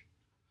finish.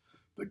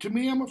 But to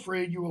me, I'm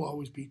afraid you will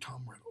always be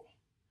Tom Riddle.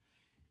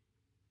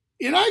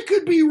 And I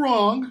could be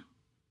wrong,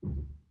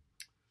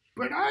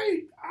 but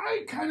I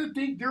kind of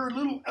think there are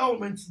little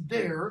elements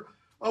there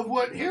of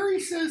what Harry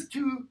says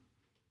to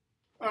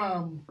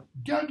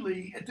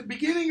Dudley at the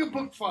beginning of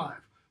book 5.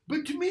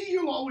 But to me,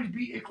 you'll always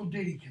be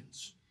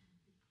Ickle-Diddykins.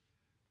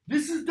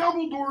 This is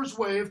Dumbledore's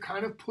way of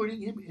kind of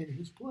putting him in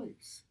his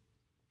place.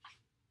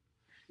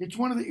 It's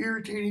one of the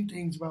irritating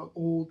things about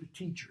old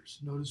teachers.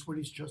 Notice what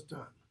he's just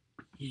done.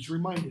 He's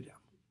reminded them,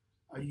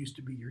 I used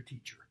to be your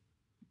teacher.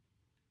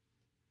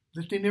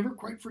 That they never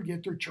quite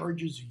forget their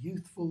charge's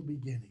youthful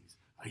beginnings.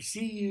 I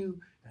see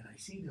you, and I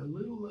see the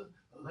little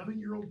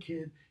 11-year-old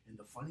kid in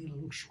the funny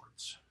little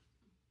shorts.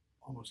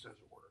 Almost as it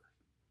were.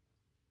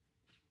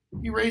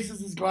 He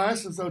raises his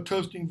glass as though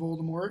toasting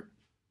Voldemort.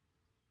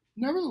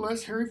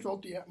 Nevertheless, Harry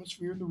felt the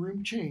atmosphere in the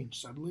room change.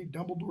 Suddenly,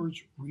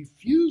 Dumbledore's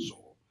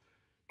refusal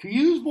to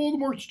use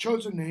Voldemort's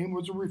chosen name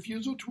was a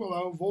refusal to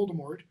allow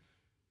Voldemort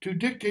to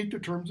dictate the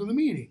terms of the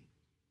meeting.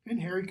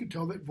 And Harry could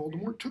tell that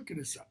Voldemort took it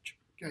as such.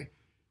 Okay.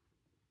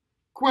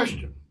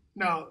 Question.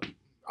 Now,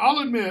 I'll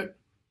admit,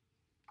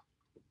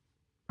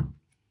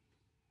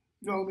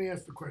 let me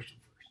ask the question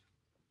first.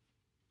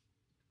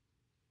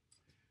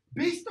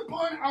 Based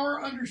upon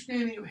our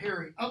understanding of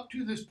Harry up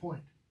to this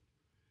point,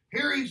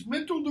 Harry's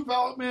mental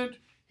development,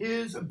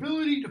 his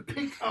ability to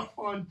pick up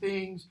on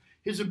things,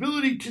 his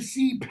ability to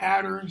see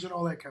patterns and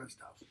all that kind of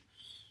stuff.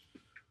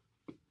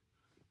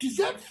 Does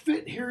that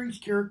fit Harry's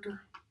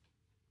character?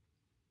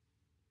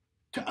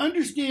 To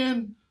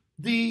understand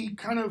the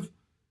kind of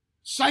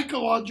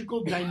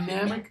psychological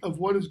dynamic of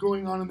what is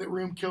going on in that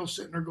room, Kill's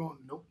sitting there going,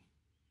 nope.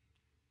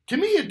 To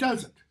me, it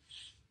doesn't.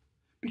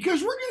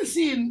 Because we're going to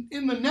see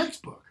in the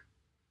next book,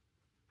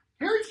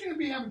 Harry's going to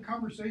be having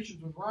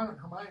conversations with Ron and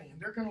Hermione, and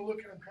they're going to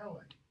look at him kind of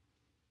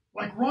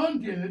like Ron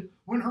did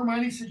when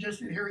Hermione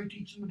suggested Harry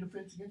teach him the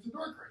defense against the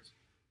dark arts.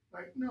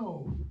 Like,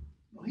 no,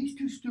 he's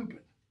too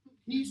stupid.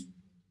 He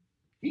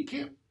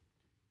can't.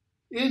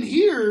 And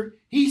here,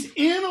 he's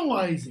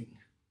analyzing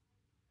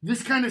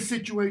this kind of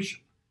situation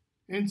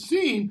and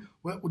seeing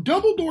what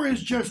Dumbledore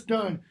has just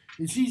done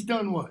is he's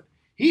done what?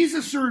 He's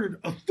asserted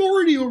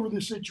authority over the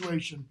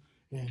situation,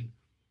 and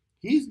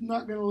he's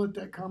not going to let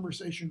that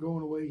conversation go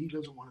in a way he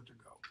doesn't want it to go.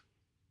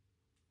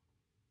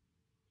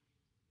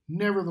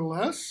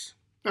 Nevertheless,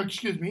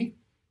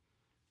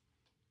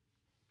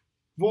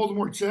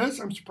 Voldemort says,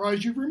 I'm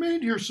surprised you've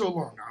remained here so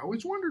long. I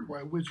always wondered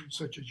why wizards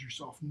such as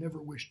yourself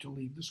never wished to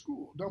leave the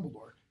school.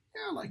 Dumbledore,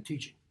 I like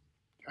teaching.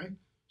 Okay,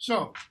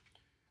 so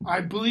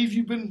I believe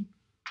you've been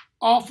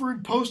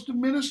offered post of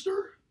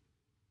minister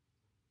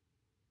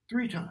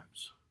 3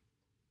 times.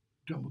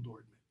 Dumbledore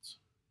admits,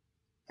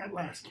 at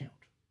last count.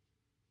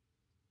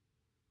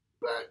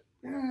 But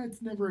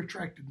it's never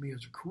attracted me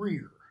as a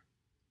career.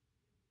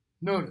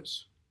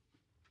 Notice,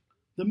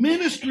 the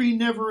ministry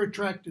never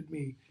attracted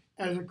me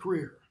as a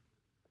career.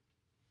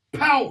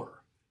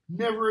 Power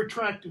never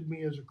attracted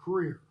me as a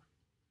career.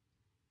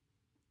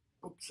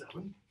 Book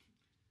 7.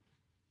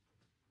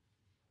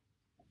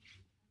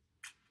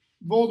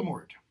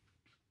 Voldemort.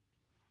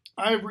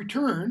 I have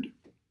returned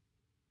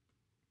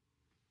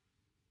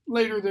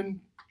later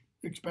than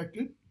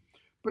expected,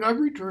 but I've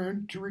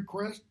returned to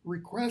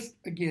request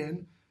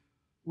again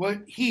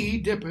what he,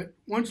 Dippet,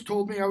 once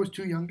told me I was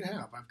too young to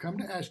have. I've come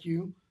to ask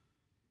you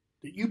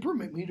that you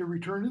permit me to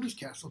return to this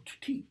castle to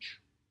teach.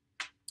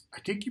 I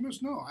think you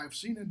must know I have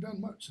seen and done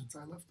much since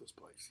I left this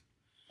place.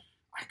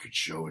 I could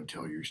show and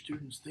tell your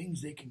students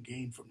things they can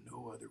gain from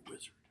no other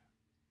wizard.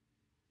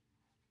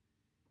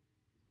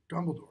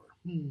 Dumbledore.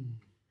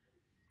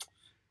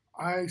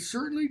 I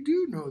certainly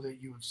do know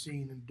that you have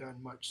seen and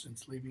done much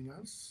since leaving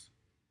us.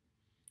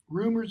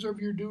 Rumors of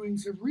your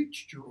doings have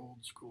reached your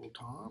old school,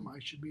 Tom. I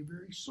should be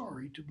very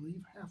sorry to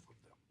believe half of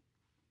them.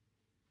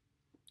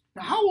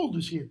 Now, how old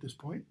is he at this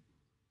point?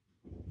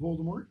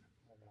 Voldemort?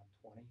 Around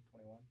 20,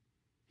 21.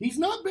 He's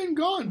not been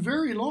gone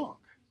very long.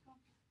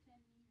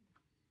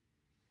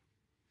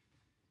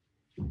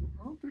 I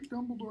don't think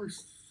Dumbledore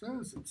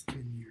says it's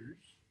 10 years.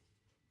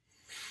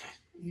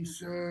 He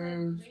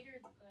says...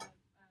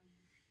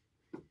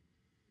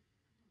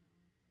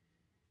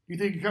 You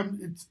think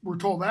we're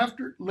told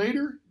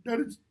later that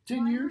it's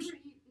 10 years?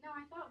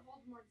 I thought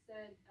Voldemort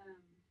said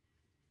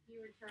he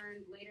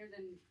returned later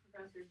than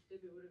Professor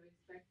Stibbit would have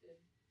expected.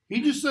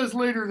 He just says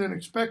later than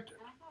expected.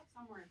 And I thought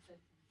somewhere it said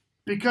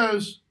 10.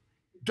 Because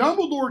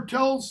Dumbledore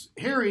tells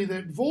Harry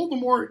that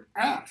Voldemort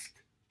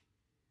asked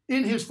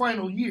in his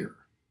final year,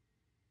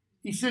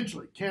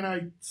 essentially, can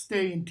I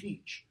stay and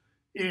teach?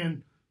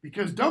 And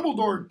because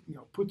Dumbledore,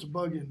 puts a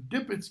bug in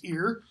Dippet's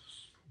ear,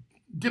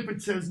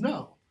 Dippet says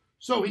no.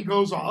 So he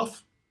goes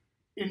off,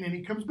 and then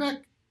he comes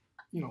back,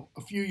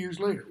 a few years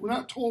later. We're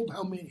not told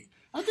how many.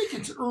 I think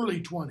it's early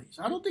 20s.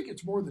 I don't think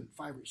it's more than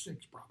 5 or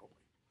 6, probably.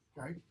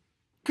 Okay?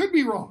 Could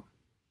be wrong.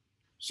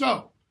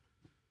 So,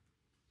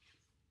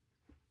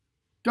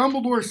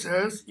 Dumbledore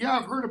says, yeah,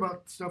 I've heard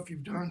about the stuff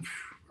you've done.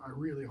 I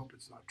really hope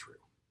it's not true.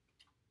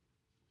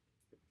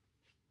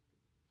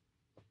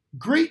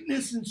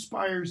 Greatness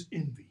inspires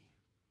envy.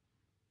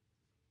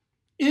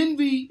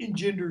 Envy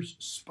engenders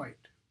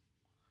spite.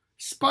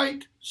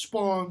 Spite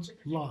spawns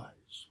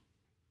lies.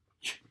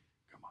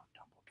 Come on,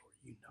 Dumbledore,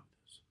 you know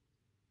this.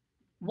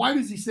 Why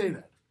does he say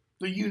that?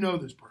 So you know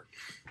this part.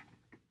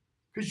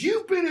 Because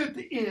you've been at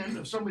the end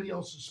of somebody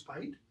else's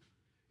spite,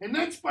 and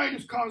that spite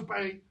is caused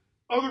by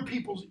other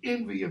people's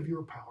envy of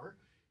your power,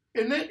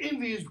 and that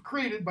envy is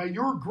created by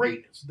your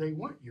greatness. They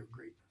want your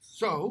greatness.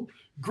 So,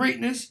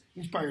 greatness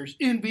inspires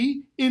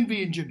envy,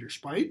 envy engenders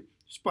spite,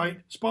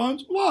 spite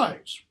spawns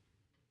lies.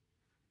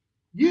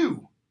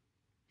 You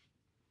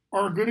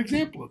are a good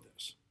example of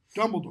this,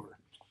 Dumbledore.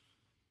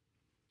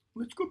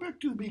 Let's go back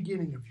to the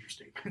beginning of your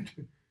statement.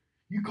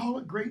 You call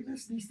it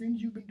greatness, these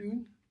things you've been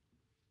doing?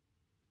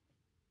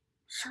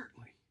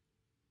 Certainly.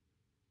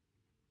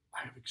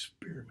 I have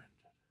experimented.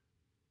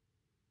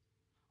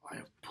 I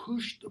have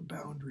pushed the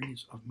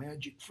boundaries of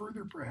magic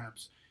further,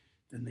 perhaps,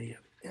 than they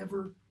have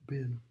ever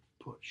been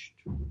pushed.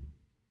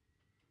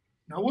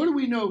 Now, what do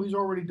we know he's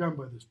already done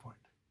by this point?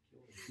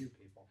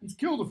 He's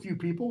killed a few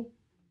people.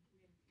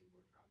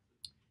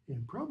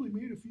 And probably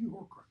made a few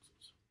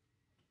Horcruxes.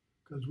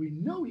 Because we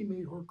know he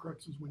made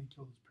Horcruxes when he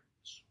killed his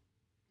parents.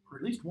 Or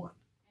at least one.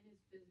 And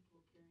his physical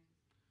appearance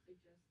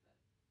suggests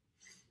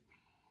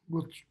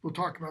that. We'll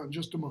talk about in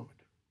just a moment.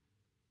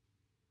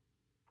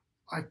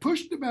 I've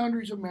pushed the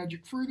boundaries of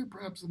magic further,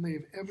 perhaps, than they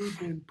have ever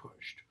been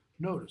pushed.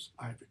 Notice,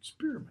 I've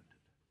experimented.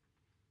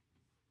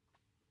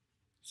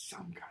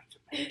 Some kinds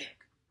of magic.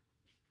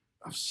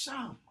 Of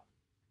some.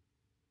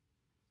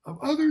 Of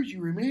others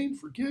you remain,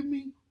 forgive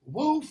me,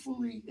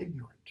 woefully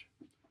ignorant.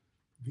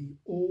 The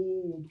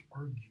old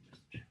argument.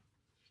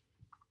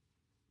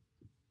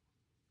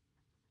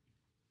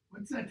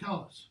 What's that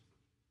tell us?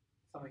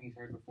 Something he's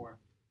heard before.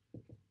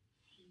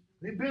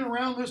 They've been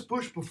around this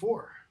bush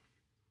before.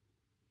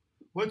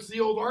 What's the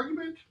old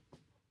argument?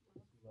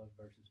 Love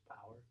versus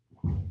power.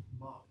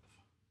 Love.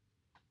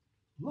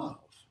 Love.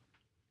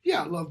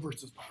 Yeah, love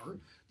versus power.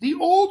 The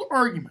old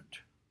argument.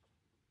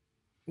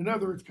 In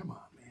other words, come on,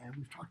 man,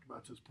 we've talked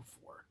about this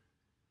before.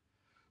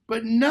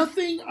 But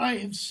nothing I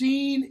have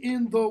seen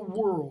in the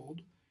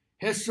world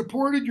has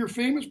supported your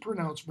famous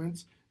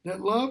pronouncements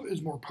that love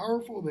is more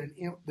powerful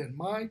than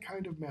my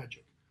kind of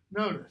magic.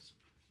 Notice,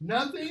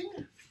 nothing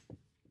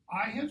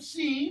I have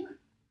seen.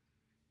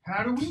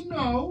 How do we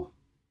know?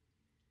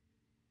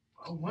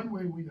 Well, one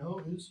way we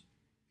know is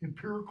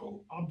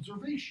empirical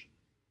observation.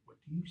 What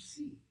do you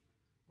see?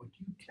 What do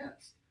you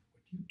test?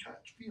 What do you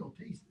touch, feel,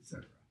 taste,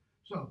 etc.?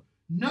 So,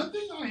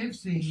 nothing I have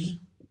seen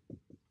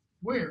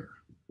where?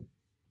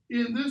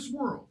 In this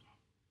world,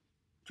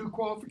 two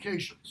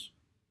qualifications,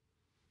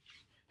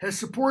 has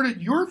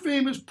supported your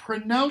famous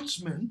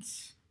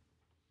pronouncements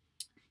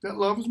that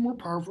love is more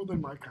powerful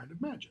than my kind of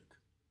magic.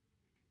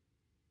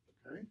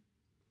 Okay?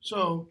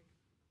 So,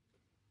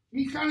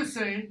 he's kind of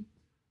saying,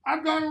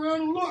 I've gone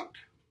around and looked.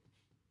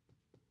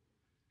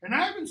 And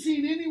I haven't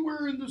seen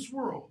anywhere in this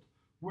world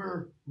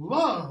where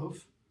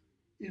love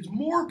is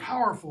more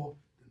powerful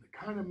than the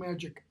kind of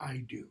magic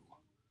I do.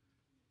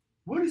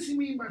 What does he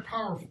mean by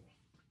powerful?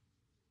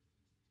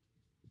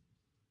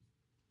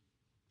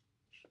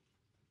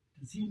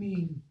 Does he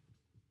mean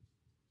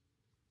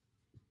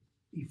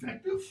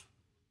effective?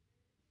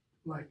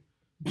 Like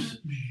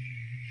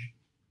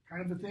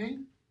kind of a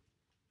thing?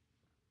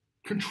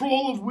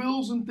 Control of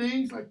wills and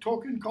things, like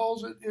Tolkien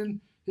calls it in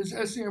his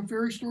essay on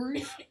fairy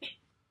stories?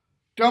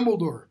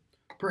 Dumbledore,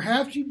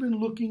 perhaps you've been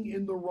looking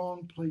in the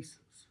wrong places.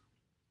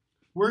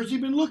 Where has he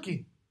been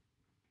looking?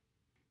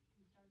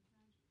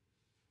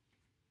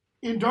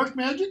 In dark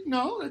magic?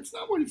 No, that's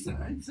not what he said.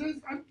 He says,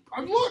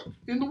 I've looked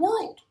in the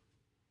world.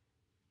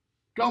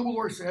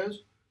 Dumbledore says,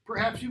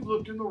 perhaps you've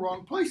looked in the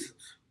wrong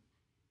places.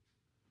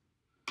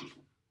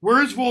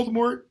 Where has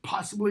Voldemort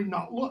possibly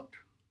not looked?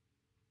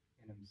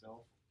 In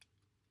himself.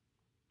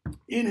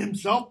 In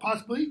himself,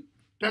 possibly.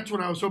 That's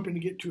what I was hoping to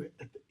get to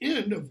at the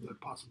end of the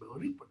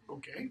possibility, but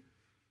okay.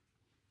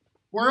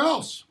 Where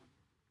else?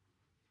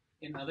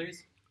 In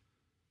others.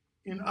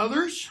 In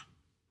others?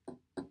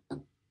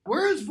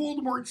 Where has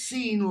Voldemort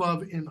seen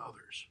love in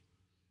others?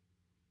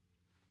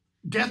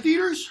 Death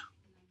Eaters?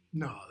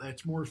 No,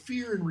 that's more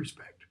fear and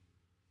respect.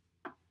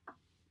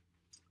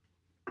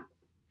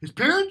 His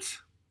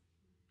parents?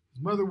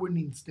 His mother wouldn't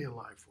even stay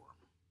alive for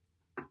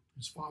him.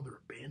 His father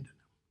abandoned him.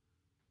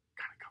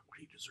 Kind of got what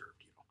he deserved,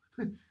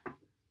 you know.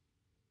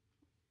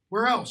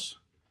 Where else?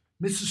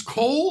 Mrs.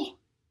 Cole?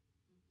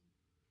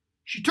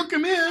 She took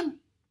him in.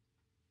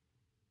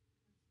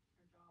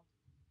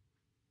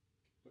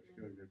 But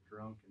she was a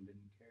drunk and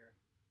didn't care.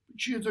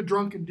 She was a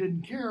drunk and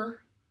didn't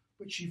care,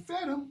 but she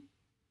fed him.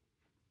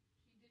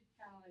 She did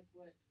kind of like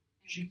what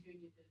She- Andrew Jr.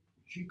 did.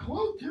 She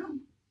clothed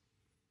him.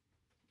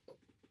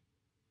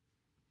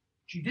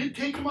 She did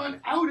take him on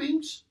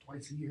outings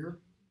twice a year,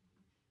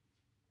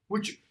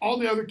 which all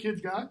the other kids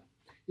got.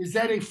 Is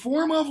that a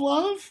form of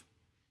love?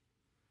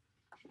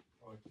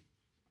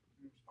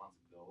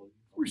 Responsibility.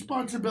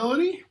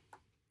 responsibility.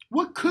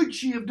 What could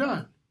she have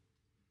done?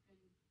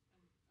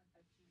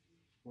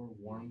 Or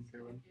warm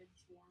to him.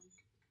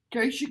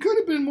 Okay, she could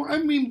have been more. I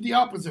mean, the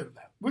opposite of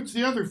that. What's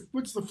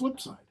the flip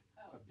side?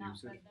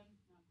 Abusive.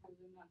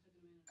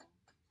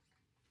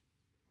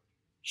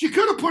 She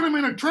could have put him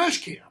in a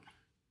trash can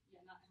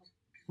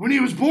when he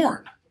was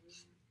born.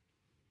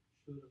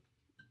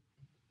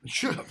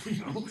 Should have,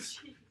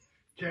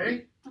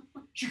 Okay?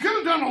 She could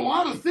have done a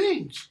lot of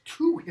things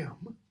to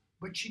him,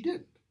 but she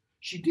didn't.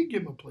 She did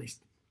give him a place.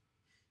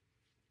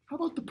 How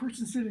about the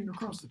person sitting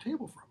across the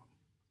table from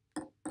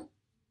him?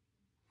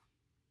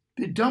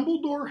 Did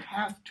Dumbledore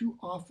have to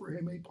offer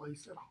him a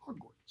place at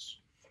Hogwarts?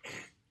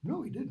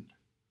 No, he didn't.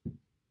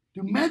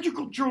 Do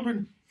magical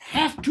children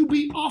have to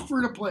be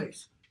offered a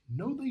place?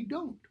 No, they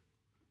don't.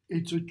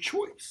 It's a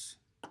choice.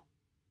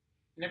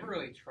 Never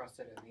really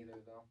trusted him either,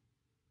 though.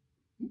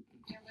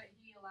 Yeah, but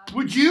he allowed.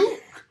 Would you? No,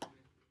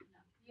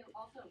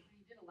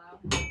 he did allow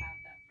him to have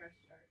that fresh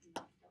start and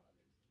not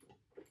tell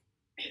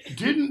others.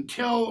 Didn't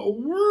tell a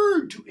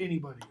word to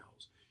anybody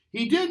else.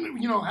 He didn't,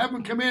 have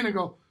him come in and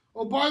go,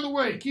 oh, by the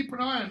way, keep an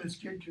eye on this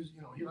kid because,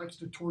 he likes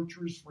to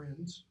torture his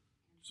friends,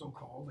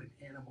 so-called, and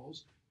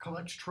animals,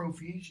 collects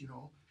trophies,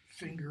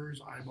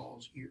 fingers,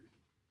 eyeballs, ears.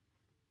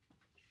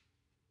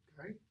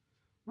 Okay?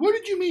 What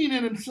did you mean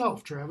in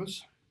himself,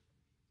 Travis?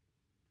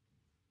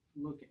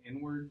 Look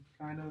inward,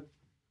 kind of.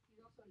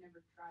 He also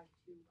never tried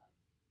to love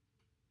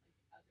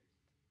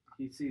others.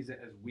 He sees it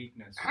as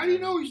weakness. How do you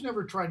know he's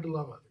never tried to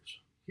love others?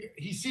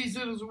 He sees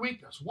it as a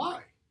weakness.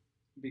 Why?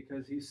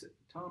 Because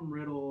Tom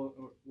Riddle,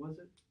 or was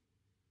it?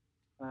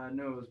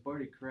 No, it was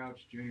Barty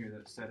Crouch Jr.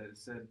 that said it. It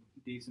said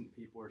decent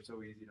people are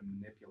so easy to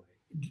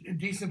manipulate.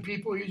 Decent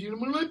people are easy to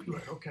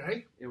manipulate.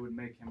 Okay. It would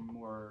make him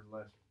more or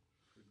less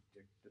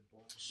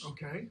predictable.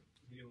 Okay.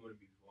 He didn't want to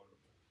be vulnerable.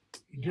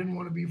 He didn't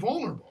want to be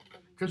vulnerable.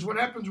 Because what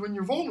happens when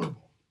you're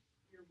vulnerable?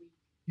 You're weak.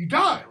 You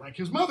die, like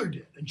his mother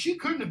did. And she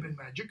couldn't have been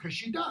magic because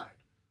she died.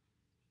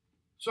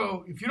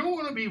 So if you don't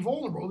want to be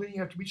vulnerable, then you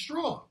have to be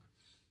strong.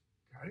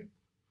 Okay?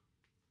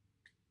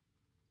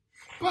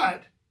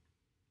 But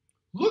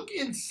look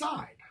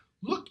inside.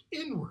 Look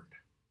inward.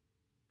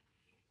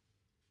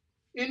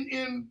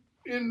 In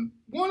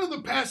one of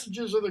the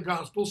passages of the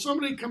gospel,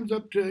 somebody comes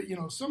up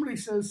to, somebody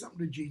says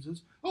something to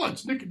Jesus. Oh,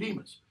 it's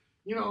Nicodemus.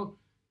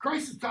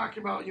 Christ is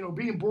talking about,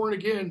 being born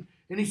again.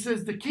 And he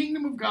says the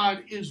kingdom of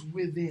God is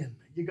within.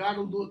 You got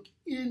to look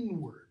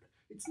inward.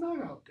 It's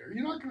not out there.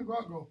 You're not going to go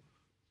out and go,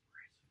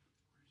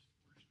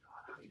 where's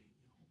God hiding?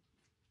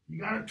 You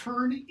got to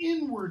turn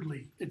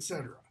inwardly,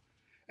 etc.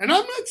 And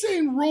I'm not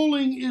saying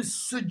Rowling is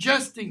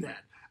suggesting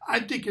that.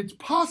 I think it's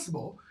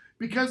possible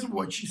because of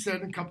what she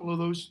said in a couple of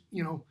those,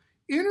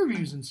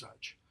 interviews and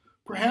such.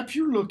 Perhaps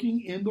you're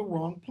looking in the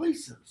wrong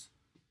places.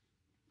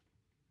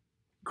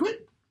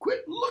 Quit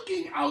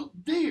looking out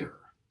there.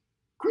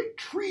 Quit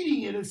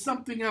treating it as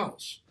something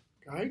else.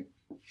 Okay?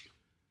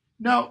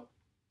 Now,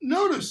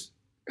 notice,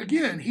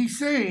 again, he's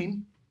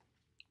saying,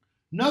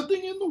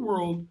 nothing in the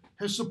world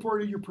has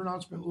supported your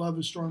pronouncement, love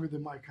is stronger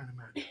than my kind of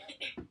magic.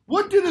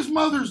 What did his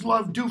mother's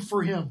love do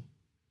for him?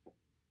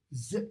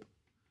 Zip.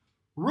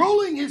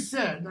 Rowling has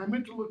said, and I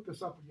meant to look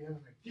this up again,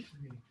 and I keep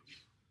forgetting.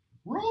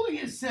 Rowling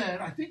has said,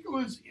 I think it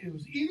was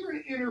either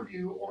an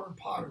interview or in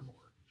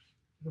Pottermore.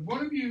 And if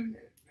one of you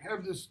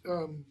have this,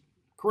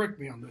 correct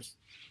me on this,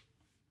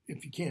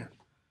 if you can.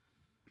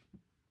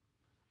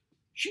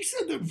 She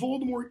said that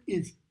Voldemort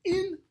is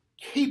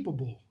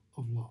incapable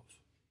of love.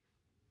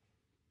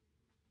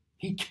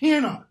 He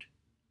cannot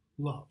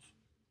love.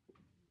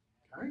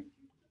 Okay?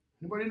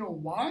 Anybody know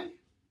why?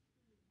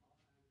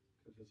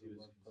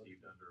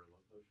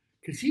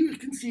 Because he was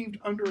conceived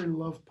under a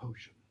love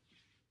potion.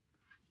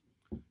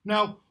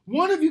 Now,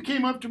 one of you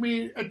came up to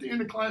me at the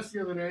end of class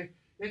the other day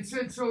and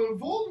said, so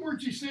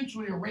Voldemort's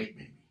essentially a rape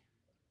baby.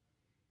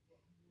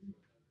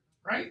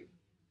 Right?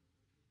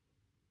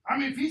 I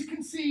mean, if he's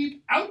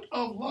conceived out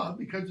of love,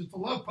 because it's a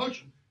love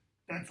potion,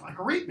 that's like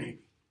a rape baby.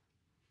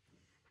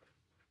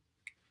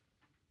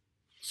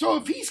 So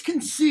if he's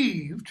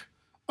conceived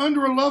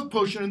under a love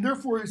potion and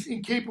therefore is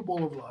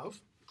incapable of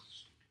love,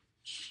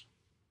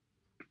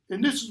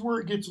 and this is where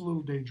it gets a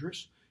little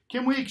dangerous,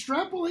 can we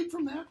extrapolate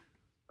from that?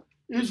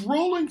 Is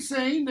Rowling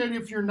saying that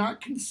if you're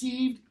not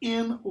conceived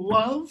in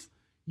love,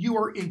 you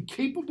are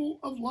incapable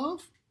of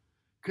love?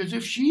 Because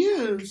if she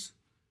is,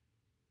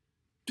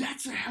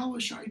 that's a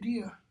hellish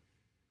idea.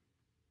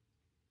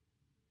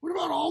 What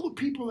about all the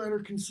people that are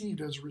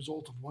conceived as a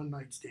result of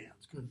one-night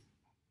stands? Because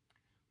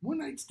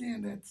one-night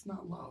stand, that's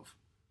not love.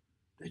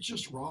 That's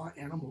just raw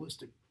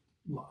animalistic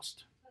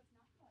lust. That's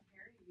not how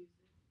Harry views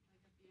it,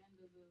 like at the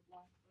end of the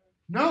last book.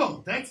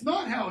 No, that's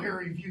not how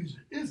Harry views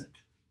it, is it?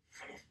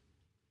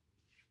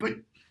 But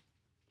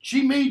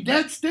she made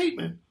that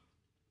statement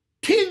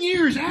 10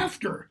 years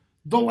after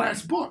the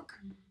last book.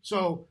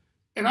 So,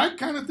 and I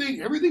kind of think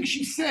everything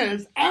she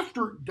says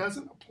after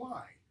doesn't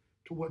apply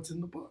to what's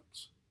in the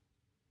books.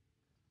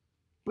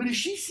 But is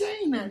she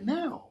saying that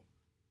now?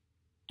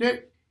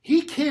 That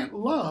he can't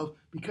love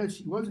because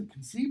he wasn't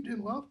conceived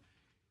in love?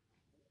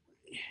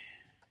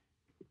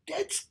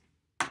 That's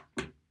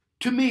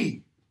To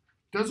me,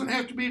 doesn't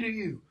have to be to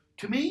you.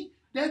 To me,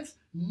 that's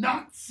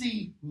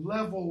Nazi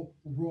level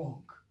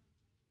wrong.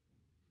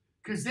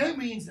 Because that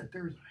means that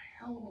there's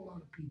a hell of a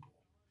lot of people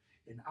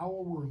in our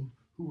world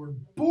who were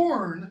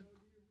born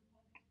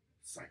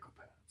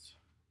psychopaths.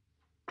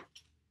 And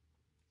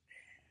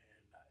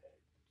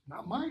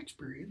not my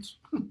experience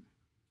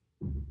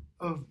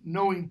of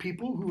knowing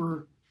people who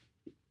are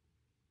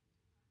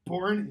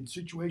born in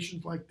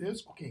situations like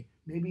this. Okay,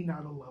 maybe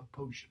not a love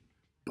potion,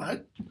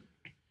 but,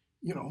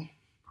 you know,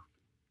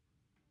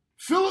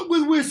 fill it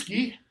with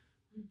whiskey,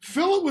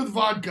 fill it with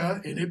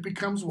vodka, and it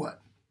becomes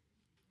what?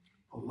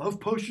 A love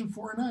potion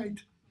for a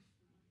night.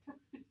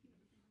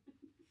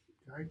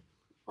 Okay.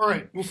 All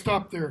right, we'll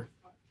stop there.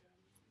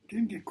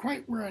 Didn't get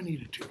quite where I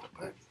needed to,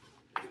 but